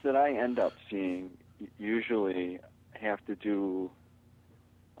ones that I end up seeing usually have to do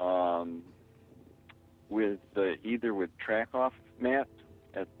with either with track-off mats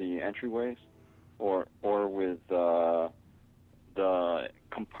at the entryways, or with the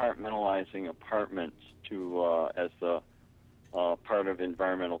compartmentalizing apartments to as the part of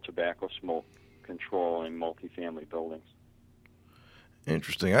environmental tobacco smoke control in multifamily buildings.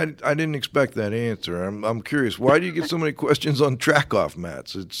 Interesting. I didn't expect that answer. I'm curious. Why do you get so many questions on track-off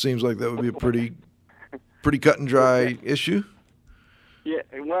mats? It seems like that would be a pretty cut and dry issue. Yeah,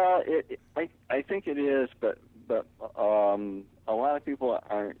 well, I think it is, but a lot of people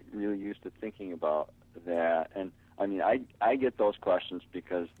aren't really used to thinking about that. And I mean, I get those questions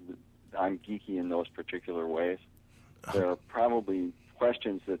because I'm geeky in those particular ways. There are probably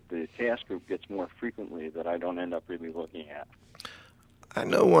questions that the task group gets more frequently that I don't end up really looking at. I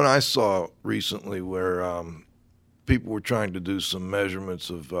know one I saw recently where people were trying to do some measurements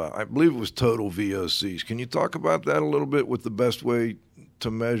of, I believe it was total VOCs. Can you talk about that a little bit, what the best way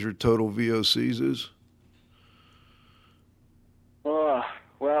to measure total VOCs is?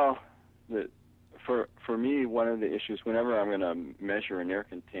 Well, for me, one of the issues whenever I'm going to measure an air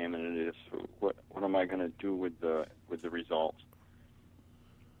contaminant is what am I going to do with the results?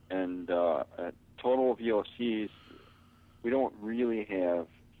 And total VOCs, we don't really have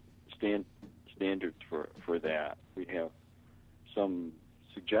standards for that. We have some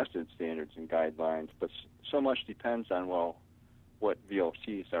suggested standards and guidelines, but so much depends on, what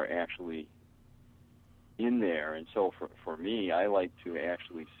VOCs are actually in there. And so for me, I like to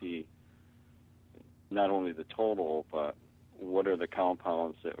actually see not only the total, but what are the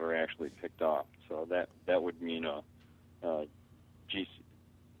compounds that were actually picked up. So that would mean a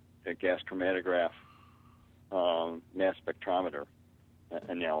gas chromatograph, mass spectrometer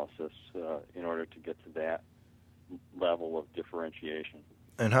analysis in order to get to that level of differentiation.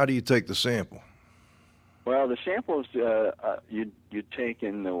 And how do you take the sample? Well, the samples you take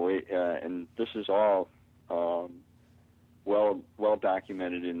in the way, and this is all well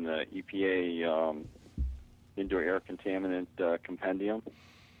documented in the EPA Indoor Air Contaminant Compendium,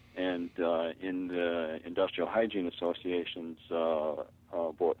 and in the Industrial Hygiene Association's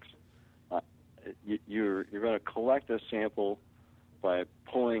books. You're going to collect a sample by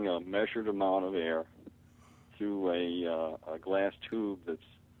pulling a measured amount of air through a glass tube that's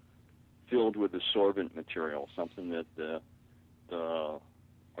filled with a sorbent material, something that the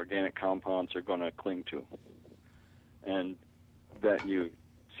organic compounds are going to cling to. And that you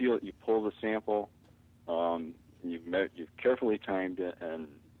seal it, you pull the sample, you've carefully timed it and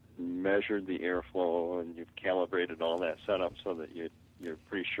measured the airflow, and you've calibrated all that setup so that you're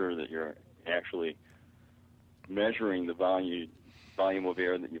pretty sure that you're actually measuring the volume of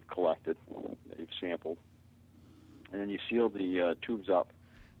air that you've collected, that you've sampled. And then you seal the tubes up,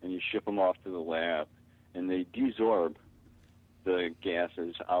 and you ship them off to the lab, and they desorb the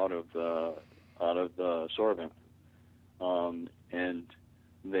gases out of the sorbent, and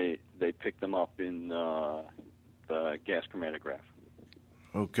they pick them up in the gas chromatograph.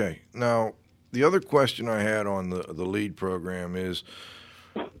 Okay. Now, the other question I had on the LEED program is,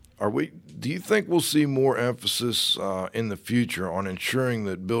 do you think we'll see more emphasis in the future on ensuring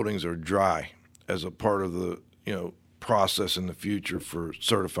that buildings are dry as a part of the process in the future for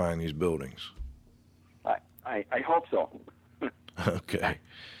certifying these buildings? I hope so. Okay.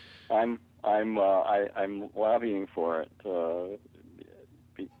 I'm lobbying for it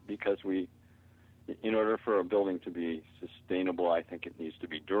because in order for a building to be sustainable, I think it needs to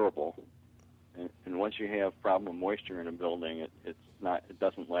be durable. And once you have problem moisture in a building, it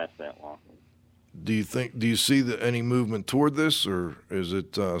doesn't last that long. Do you see any movement toward this, or is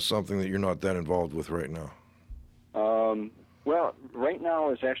it something that you're not that involved with right now? Well, right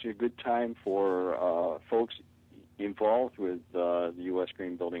now is actually a good time for folks involved with the U.S.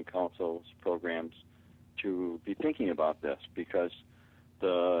 Green Building Council's programs to be thinking about this, because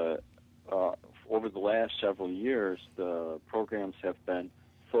over the last several years, the programs have been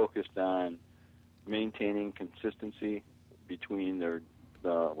focused on maintaining consistency between their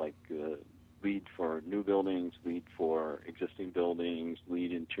LEED for new buildings, LEED for existing buildings,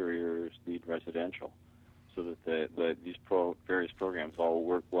 LEED interiors, LEED residential, so that these various programs all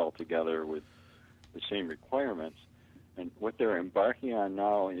work well together with the same requirements. And what they're embarking on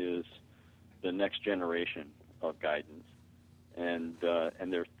now is the next generation of guidance, and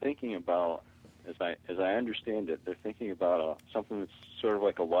they're thinking about, as I understand it, they're thinking about something that's sort of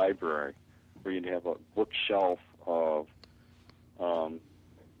like a library, where you'd have a bookshelf of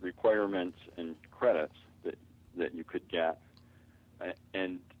requirements and credits that you could get,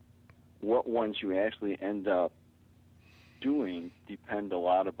 and what ones you actually end up doing depend a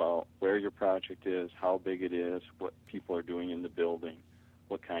lot about where your project is, how big it is, what people are doing in the building,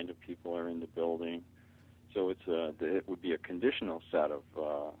 what kind of people are in the building. So it would be a conditional set of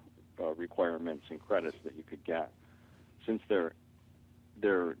requirements and credits that you could get. Since they're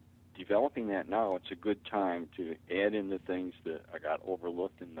developing that now, it's a good time to add in the things that I got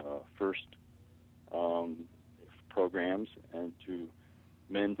overlooked in the first programs, and to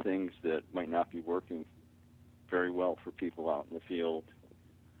mend things that might not be working very well for people out in the field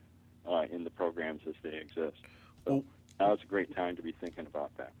in the programs as they exist. So now it's a great time to be thinking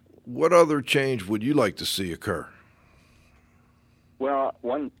about that. What other change would you like to see occur? Well,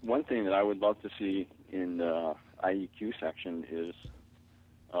 one thing that I would love to see in the IEQ section is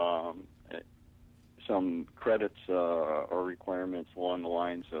some credits or requirements along the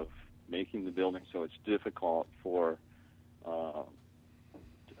lines of making the building so it's difficult for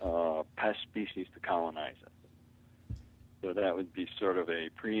pest species to colonize it. So that would be sort of a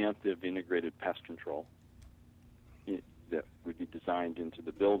preemptive integrated pest control that would be designed into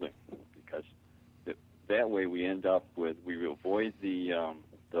the building, because that way we avoid the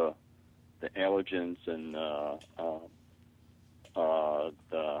allergens and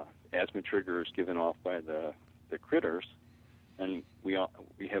the asthma triggers given off by the critters, and we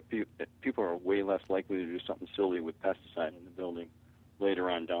have people are way less likely to do something silly with pesticide in the building later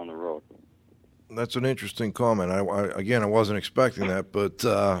on down the road. That's an interesting comment. I wasn't expecting that, but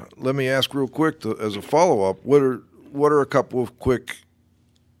let me ask real quick as a follow-up, what are a couple of quick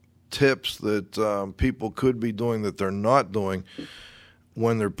tips that people could be doing that they're not doing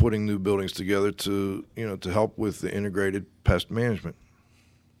when they're putting new buildings together to help with the integrated pest management?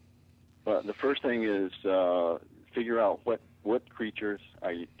 Well, the first thing is figure out what creatures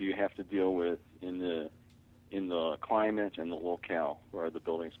do you have to deal with in the climate and the locale where the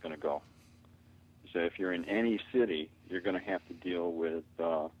building's going to go. So if you're in any city, you're going to have to deal with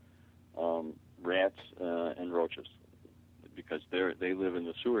rats and roaches, because they live in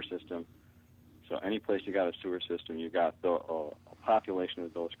the sewer system. So any place you got a sewer system, you got a population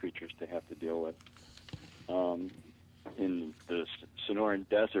of those creatures to have to deal with. In the Sonoran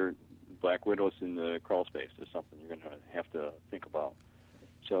Desert, black widows in the crawl space is something you're going to have to think about.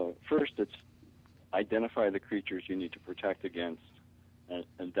 So first, it's identify the creatures you need to protect against,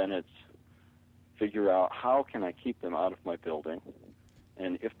 and then it's figure out how can I keep them out of my building,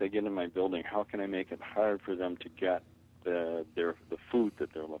 and if they get in my building, how can I make it hard for them to get the food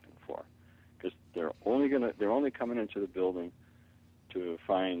that they're looking for, because they're only coming into the building to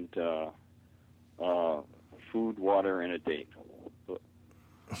find food, water, and a date.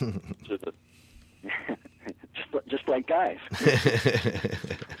 just like guys.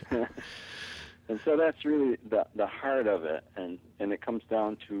 And so that's really the heart of it, and it comes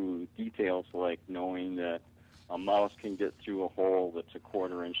down to details like knowing that a mouse can get through a hole that's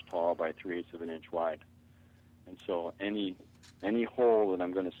 1/4 inch tall by 3/8 of an inch wide. And so any hole that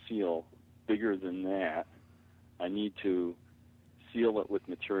I'm going to seal bigger than that, I need to seal it with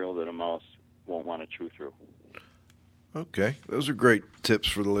material that a mouse won't want to chew through. Okay, those are great tips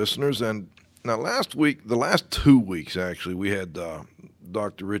for the listeners. And now the last 2 weeks actually, we had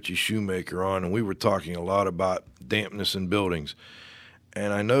Dr. Richie Shoemaker on, and we were talking a lot about dampness in buildings.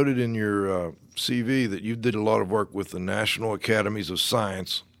 And I noted in your CV that you did a lot of work with the National Academies of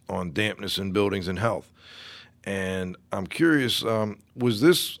Science on dampness in buildings and health. And I'm curious, was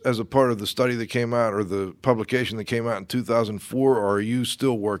this as a part of the study that came out or the publication that came out in 2004, or are you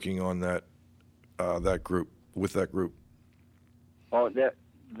still working on that group? Oh, that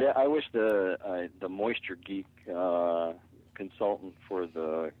I was the Moisture Geek consultant for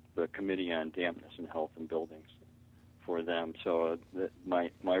the Committee on Dampness and Health in Buildings for them. So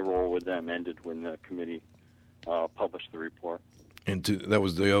my role with them ended when the committee published the report. And that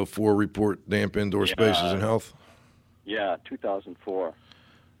was the 2004 report, Damp Indoor Spaces and Health? Yeah, 2004.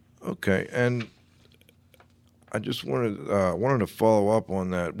 Okay, and I just wanted to follow up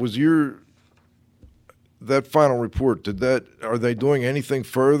on that. Was that final report, are they doing anything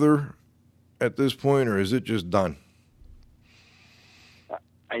further at this point, or is it just done?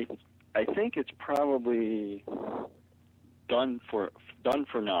 I think it's probably done for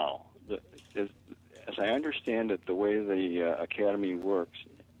now. As I understand it, the way the Academy works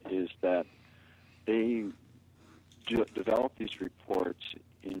is that they develop these reports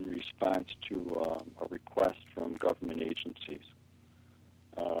in response to a request from government agencies,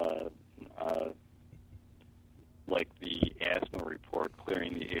 like the asthma report,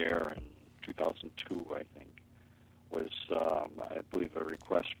 Clearing the Air in 2002, I think, was, I believe, a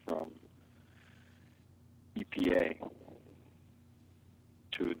request from EPA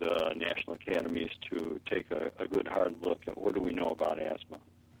to the national academies to take a good hard look at what do we know about asthma.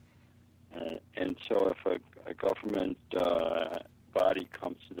 And so if a government body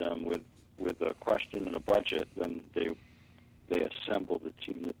comes to them with a question and a budget, then they assemble the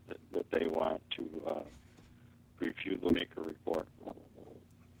team that they want to review the maker report.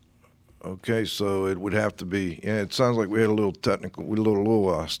 Okay, so it would have to be. Yeah, it sounds like we had a little technical, we had a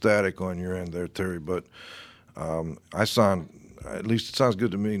little static on your end there, Terry. But at least it sounds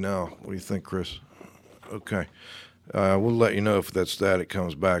good to me now. What do you think, Chris? Okay, we'll let you know if that static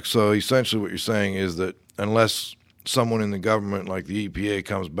comes back. So essentially, what you're saying is that unless someone in the government, like the EPA,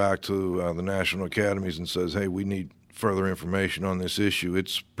 comes back to the national academies and says, "Hey, we need further information on this issue,"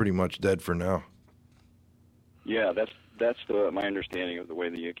 it's pretty much dead for now. Yeah, that's my understanding of the way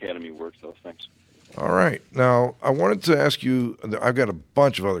the Academy works those things. All right. Now, I wanted to ask you, I've got a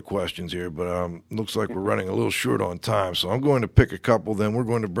bunch of other questions here, but looks like we're running a little short on time, so I'm going to pick a couple, then we're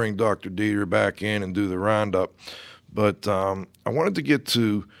going to bring Dr. Dieter back in and do the roundup. But I wanted to get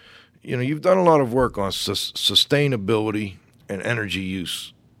to, you've done a lot of work on sustainability and energy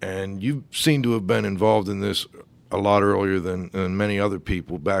use, and you seem to have been involved in this a lot earlier than many other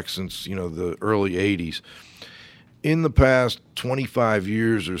people, back since, the early 80s. In the past 25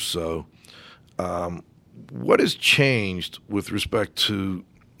 years or so, what has changed with respect to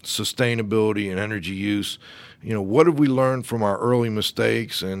sustainability and energy use? What have we learned from our early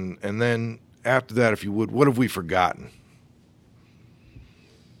mistakes? And then after that, if you would, what have we forgotten?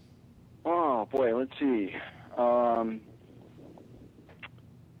 Oh, boy, let's see. What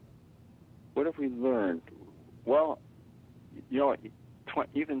have we learned? Well,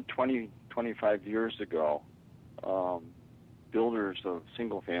 even 25 years ago, builders of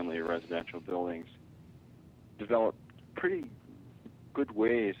single-family residential buildings developed pretty good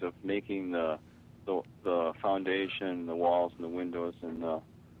ways of making the foundation, the walls, and the windows, and the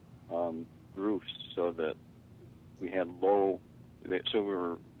roofs, so that we had so we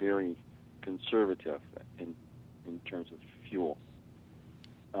were very conservative in terms of fuel.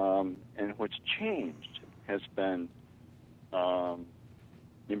 And what's changed has been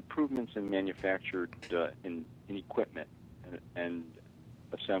improvements in manufactured in equipment and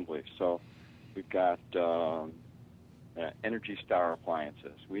assembly. So we've got Energy Star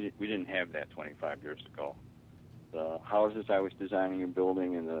appliances. We didn't have that 25 years ago. The houses I was designing and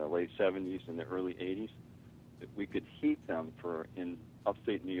building in the late 70s and the early 80s, we could heat them in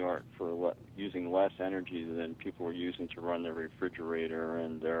upstate New York for using less energy than people were using to run their refrigerator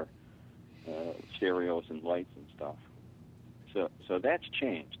and their stereos and lights and stuff. So that's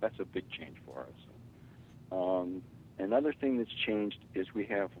changed. That's a big change for us. Another thing that's changed is we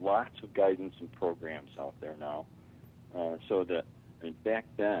have lots of guidance and programs out there now. So that back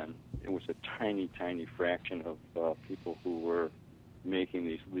then, it was a tiny, tiny fraction of people who were making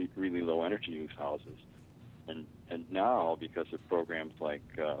these really low energy use houses. And now, because of programs like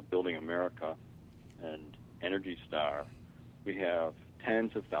Building America and Energy Star, we have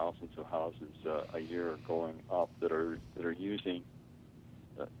tens of thousands of houses a year going up that are using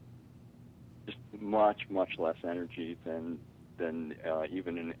just much, much less energy than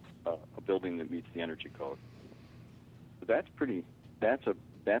even in a building that meets the energy code. So that's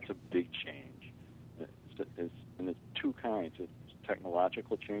a big change. And it's two kinds. It's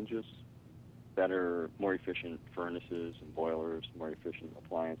technological changes, better, more efficient furnaces and boilers, more efficient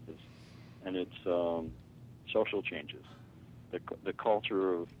appliances, and it's social changes. The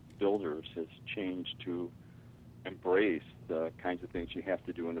culture of builders has changed to embrace the kinds of things you have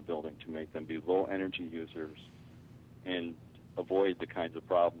to do in a building to make them be low energy users and avoid the kinds of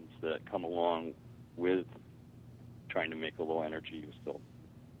problems that come along with trying to make a low energy use building.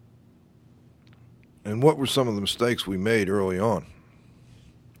 And what were some of the mistakes we made early on?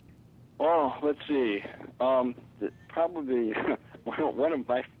 Oh, let's see. Probably one of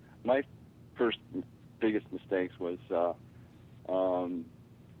my first biggest mistakes was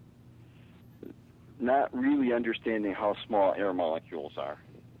not really understanding how small air molecules are.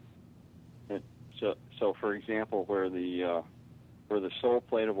 So for example, where the sole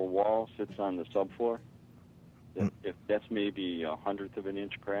plate of a wall sits on the subfloor, If that's maybe 1/100 of an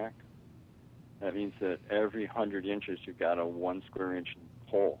inch crack, that means that every 100 inches you've got a 1 square inch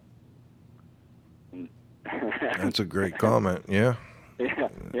hole. And That's a great comment. Yeah.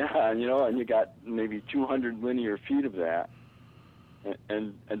 Yeah, and you got maybe 200 linear feet of that,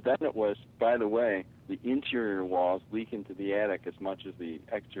 and then it was, by the way, the interior walls leak into the attic as much as the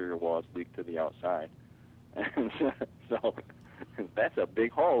exterior walls leak to the outside, and so that's a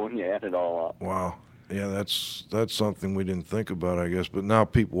big hole when you add it all up. Wow. Yeah, that's something we didn't think about, I guess, but now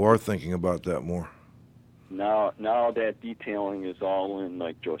people are thinking about that more. Now that detailing is all in,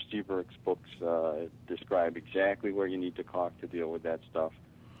 like Joe Stieberg's books describe exactly where you need to caulk to deal with that stuff.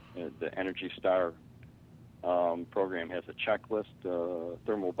 The Energy Star program has a checklist,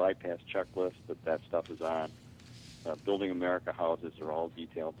 thermal bypass checklist that stuff is on. Building America houses are all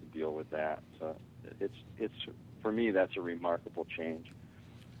detailed to deal with that. So it's for me, that's a remarkable change.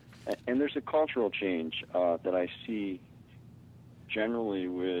 And there's a cultural change that I see generally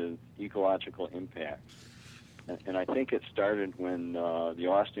with ecological impacts. And I think it started when the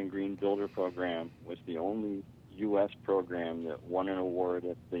Austin Green Builder Program was the only U.S. program that won an award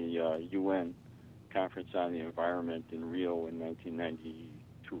at the UN Conference on the Environment in Rio in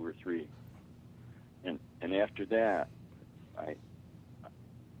 1992 or 3. And after that,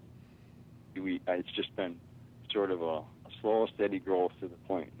 it's just been sort of a slow, steady growth to the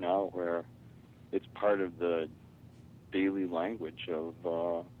point now where it's part of the daily language of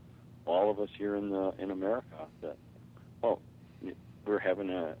all of us here in America. That we're having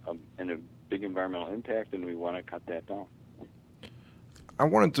a big environmental impact, and we want to cut that down. I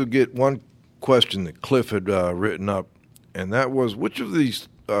wanted to get one question that Cliff had written up, and that was which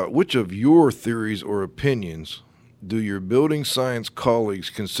of your theories or opinions do your building science colleagues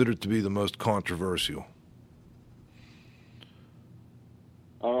consider to be the most controversial?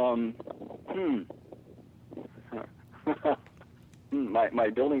 My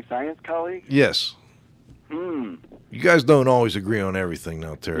building science colleagues? Yes. You guys don't always agree on everything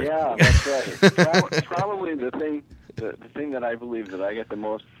now, Terry. Yeah, that's right. Probably the thing that I believe that I get the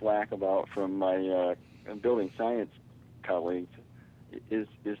most flack about from my building science colleagues is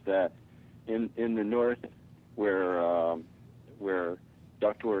that in the north where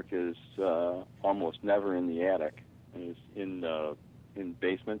ductwork is almost never in the attic and is in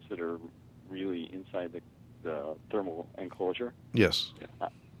basements that are really inside the thermal enclosure. Yes.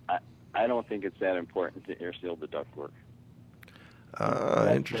 I don't think it's that important to air seal the ductwork.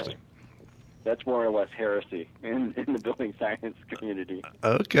 Interesting. That's more or less heresy in the building science community.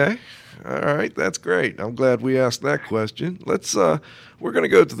 Okay. All right. That's great. I'm glad we asked that question. We're going to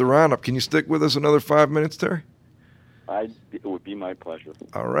go to the roundup. Can you stick with us another 5 minutes, Terry? It would be my pleasure.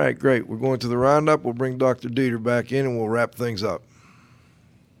 All right. Great. We're going to the roundup. We'll bring Dr. Dieter back in and we'll wrap things up.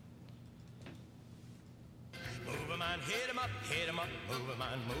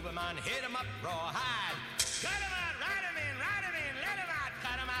 Hit 'em up, rawhide. Cut 'em out, ride 'em in, let 'em out,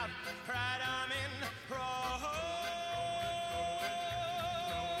 cut 'em out, ride 'em in,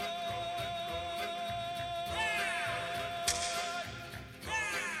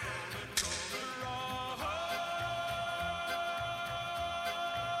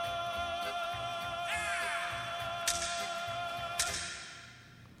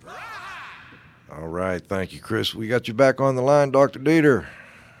 All right. Thank you, Chris. We got you back on the line, Dr. Dieter.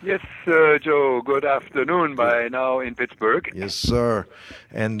 Yes, Joe. Good afternoon by now in Pittsburgh. Yes, sir.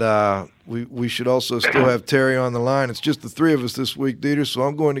 And we should also still have Terry on the line. It's just the three of us this week, Dieter, so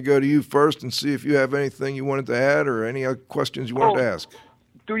I'm going to go to you first and see if you have anything you wanted to add or any other questions you wanted to ask.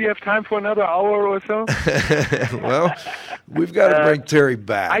 Do you have time for another hour or so? Well, we've got to bring Terry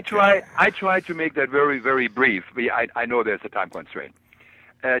back. I try to make that very, very brief. I know there's a time constraint.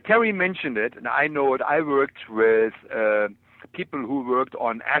 Terry mentioned it, and I know it. I worked with people who worked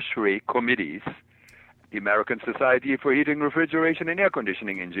on ASHRAE committees, the American Society for Heating, Refrigeration, and Air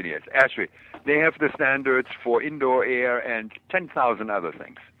Conditioning Engineers, ASHRAE. They have the standards for indoor air and 10,000 other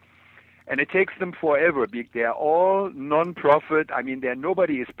things. And it takes them forever. They're all non-profit. I mean,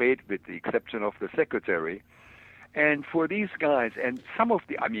 nobody is paid with the exception of the secretary. And for these guys, and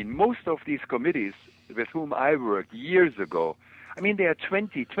most of these committees with whom I worked years ago, there are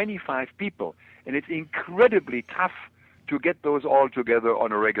 20, 25 people, and it's incredibly tough to get those all together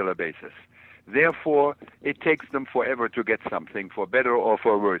on a regular basis. Therefore, it takes them forever to get something, for better or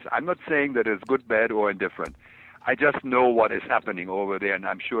for worse. I'm not saying that it's good, bad, or indifferent. I just know what is happening over there, and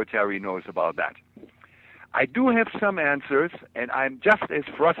I'm sure Terry knows about that. I do have some answers, and I'm just as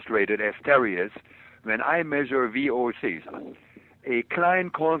frustrated as Terry is when I measure VOCs. A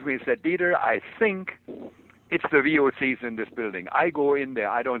client calls me and said, Dieter, I think it's the VOCs in this building. I go in there.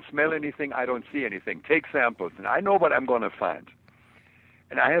 I don't smell anything. I don't see anything. Take samples, and I know what I'm going to find.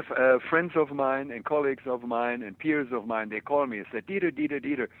 And I have friends of mine and colleagues of mine and peers of mine. They call me and say,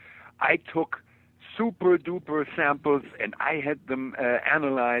 Dieter, I took super-duper samples, and I had them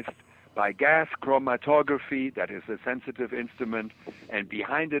analyzed by gas chromatography. That is a sensitive instrument. And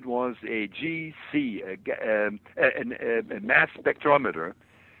behind it was a GC, a mass spectrometer.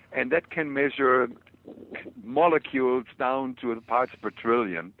 And that can measure molecules down to the parts per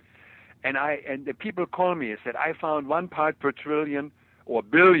trillion. And the people call me and said, I found 1 part per trillion or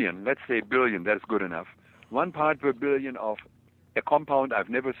billion, let's say billion, that's good enough, 1 part per billion of a compound I've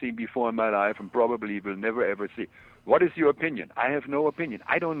never seen before in my life and probably will never ever see. What is your opinion? I have no opinion.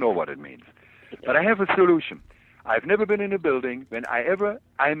 I don't know what it means. But I have a solution. I've never been in a building when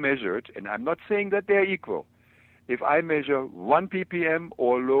I measured, and I'm not saying that they're equal. If I measure 1 ppm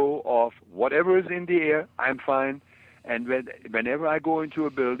or low of whatever is in the air, I'm fine. And whenever I go into a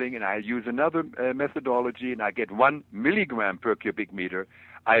building and I use another methodology and I get 1 milligram per cubic meter,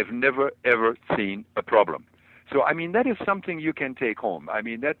 I've never, ever seen a problem. So, I mean, that is something you can take home. I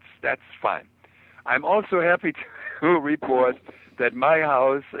mean, that's fine. I'm also happy to report that my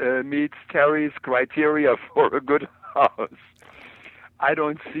house meets Terry's criteria for a good house. I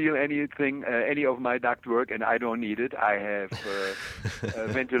don't seal anything, any of my ductwork, and I don't need it. I have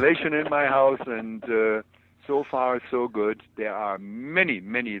ventilation in my house, and so far, so good. There are many,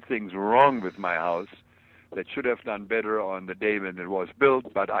 many things wrong with my house that should have done better on the day when it was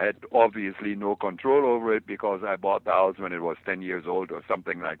built, but I had obviously no control over it because I bought the house when it was 10 years old or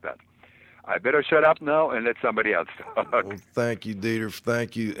something like that. I better shut up now and let somebody else talk. Well, thank you, Dieter.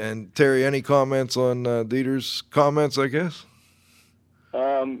 Thank you. And Terry, any comments on Dieter's comments, I guess?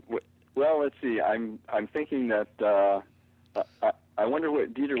 Well, let's see. I'm thinking that I wonder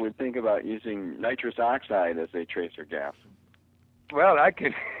what Dieter would think about using nitrous oxide as a tracer gas. Well, I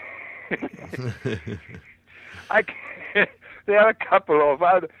can. There are a couple of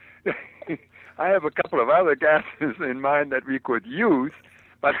other. I have a couple of other gases in mind that we could use,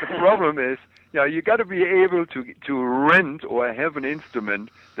 but the problem is, you got to be able to rent or have an instrument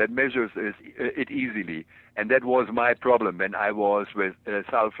that measures it easily, and that was my problem when I was with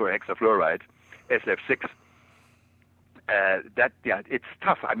sulfur hexafluoride, SF6. It's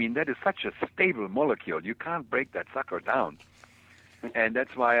tough. I mean, that is such a stable molecule. You can't break that sucker down. And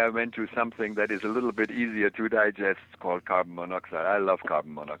that's why I went to something that is a little bit easier to digest, called carbon monoxide. I love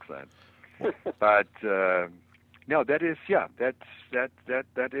carbon monoxide. But no, that is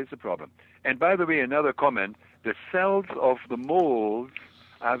a problem. And by the way, another comment: the cells of the moles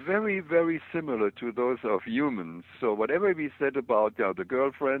are very, very similar to those of humans. So whatever we said about the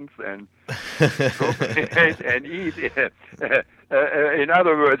girlfriends and and eat, in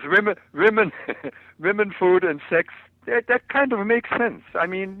other words, women, food, and sex, that kind of makes sense. I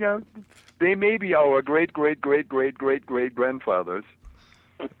mean, they may be our great grandfathers.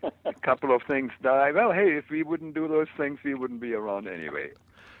 A couple of things die. Well, hey, if we wouldn't do those things, we wouldn't be around anyway.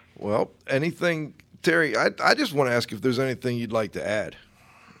 Well, anything, Terry? I just want to ask if there's anything you'd like to add.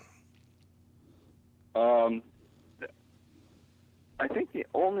 I think the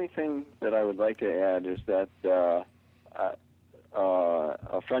only thing that I would like to add is that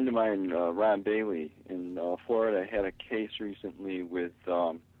a friend of mine, Ron Bailey in Florida, had a case recently with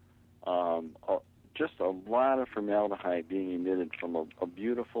just a lot of formaldehyde being emitted from a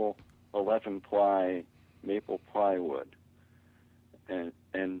beautiful 11-ply maple plywood, and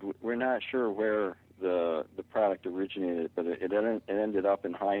we're not sure where the product originated, but it ended up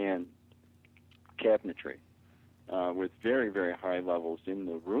in high-end cabinetry with very, very high levels in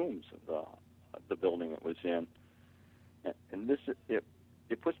the rooms of the building it was in. And this it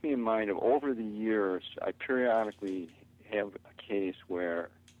puts me in mind of, over the years, I periodically have a case where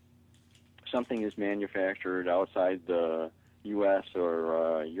something is manufactured outside the U.S.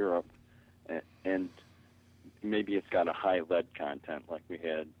 or Europe, and maybe it's got a high lead content, like we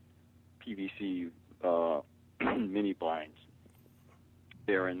had PVC mini blinds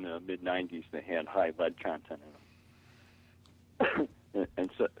there in the mid-'90s that had high lead content in them. And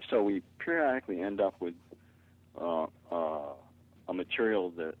so we periodically end up with a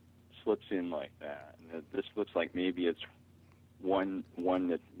material that slips in like that. And this looks like maybe it's one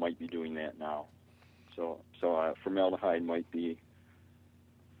that might be doing that now. So formaldehyde might be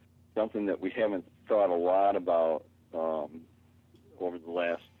something that we haven't thought a lot about over the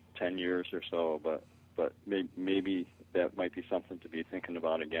last 10 years or so, but maybe that might be something to be thinking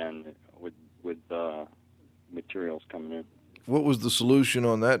about again with materials coming in. What was the solution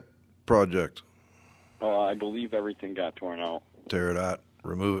on that project? I believe everything got torn out. Tear it out.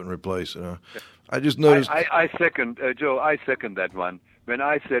 Remove it and replace it, huh? I just noticed. I second, Joe, I second that one. When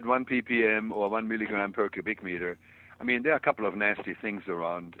I said 1 ppm or 1 milligram per cubic meter, I mean, there are a couple of nasty things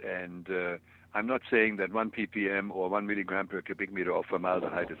around, and I'm not saying that 1 ppm or 1 milligram per cubic meter of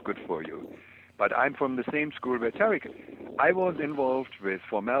formaldehyde is good for you. But I'm from the same school where Tarek. I was involved with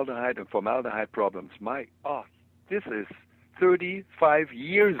formaldehyde and formaldehyde problems. This is 35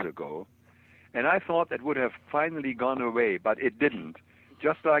 years ago, and I thought that would have finally gone away, but it didn't.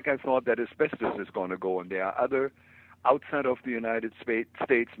 Just like I thought that asbestos is going to go, and there are other outside of the United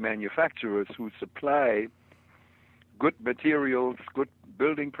States manufacturers who supply good materials, good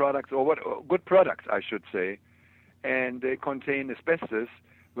building products, or good products, I should say, and they contain asbestos.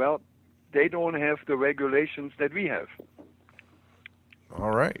 Well, they don't have the regulations that we have.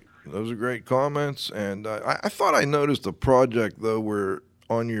 All right. Those are great comments. And I thought I noticed a project, though, where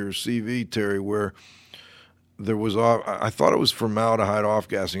on your CV, Terry, where there was, I thought it was formaldehyde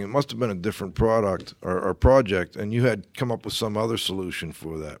off-gassing. It must have been a different product or project, and you had come up with some other solution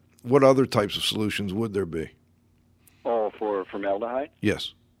for that. What other types of solutions would there be? Oh, for formaldehyde?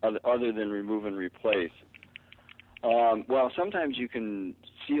 Yes. Other than remove and replace. Well, sometimes you can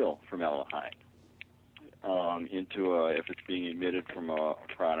seal formaldehyde into if it's being emitted from a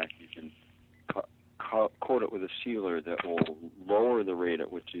product. You can coat it with a sealer that will lower the rate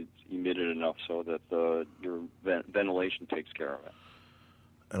at which it's emitted enough so that your ventilation takes care of it.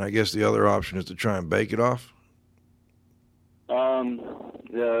 And I guess the other option is to try and bake it off? In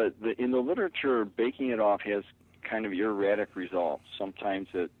the literature, baking it off has kind of erratic results. Sometimes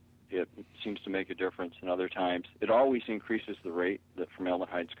it seems to make a difference, and other times it always increases the rate that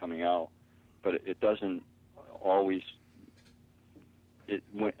formaldehyde's coming out, but it doesn't always.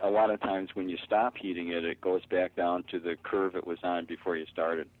 A lot of times when you stop heating it, it goes back down to the curve it was on before you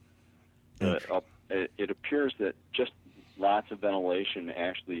started. It appears that just lots of ventilation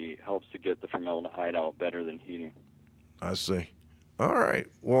actually helps to get the formaldehyde out better than heating. I see. All right.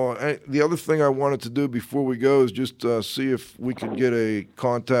 Well, the other thing I wanted to do before we go is just see if we could get a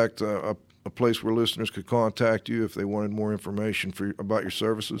contact, a place where listeners could contact you if they wanted more information about your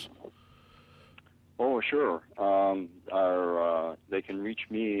services. Oh, sure. They can reach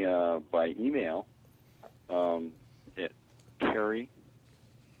me by email at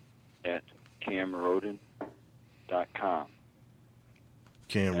terry@camroden.com.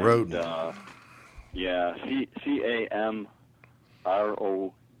 Cam Roden. Yeah,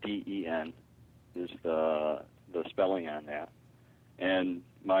 CAMRODEN is the spelling on that. And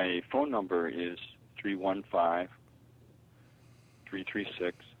my phone number is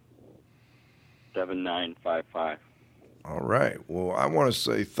 315-336-7955. All right. Well, I want to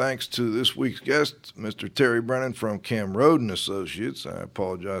say thanks to this week's guest, Mr. Terry Brennan from Cam Roden Associates. I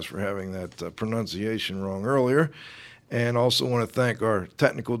apologize for having that pronunciation wrong earlier. And also want to thank our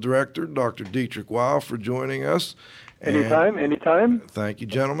technical director, Dr. Dietrich Weil, for joining us. Anytime. Thank you,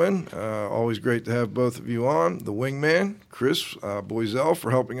 gentlemen. Always great to have both of you on. The wingman, Chris Boisel,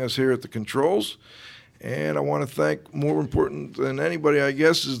 for helping us here at the controls. And I want to thank, more important than anybody, I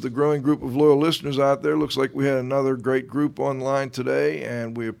guess, is the growing group of loyal listeners out there. Looks like we had another great group online today,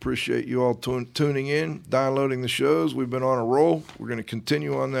 and we appreciate you all tuning in, downloading the shows. We've been on a roll. We're going to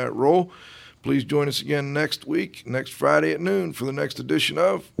continue on that roll. Please join us again next week, next Friday at noon, for the next edition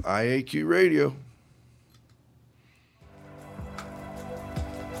of IAQ Radio.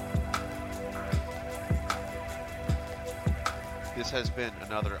 This has been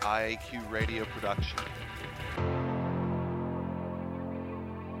another IAQ Radio production.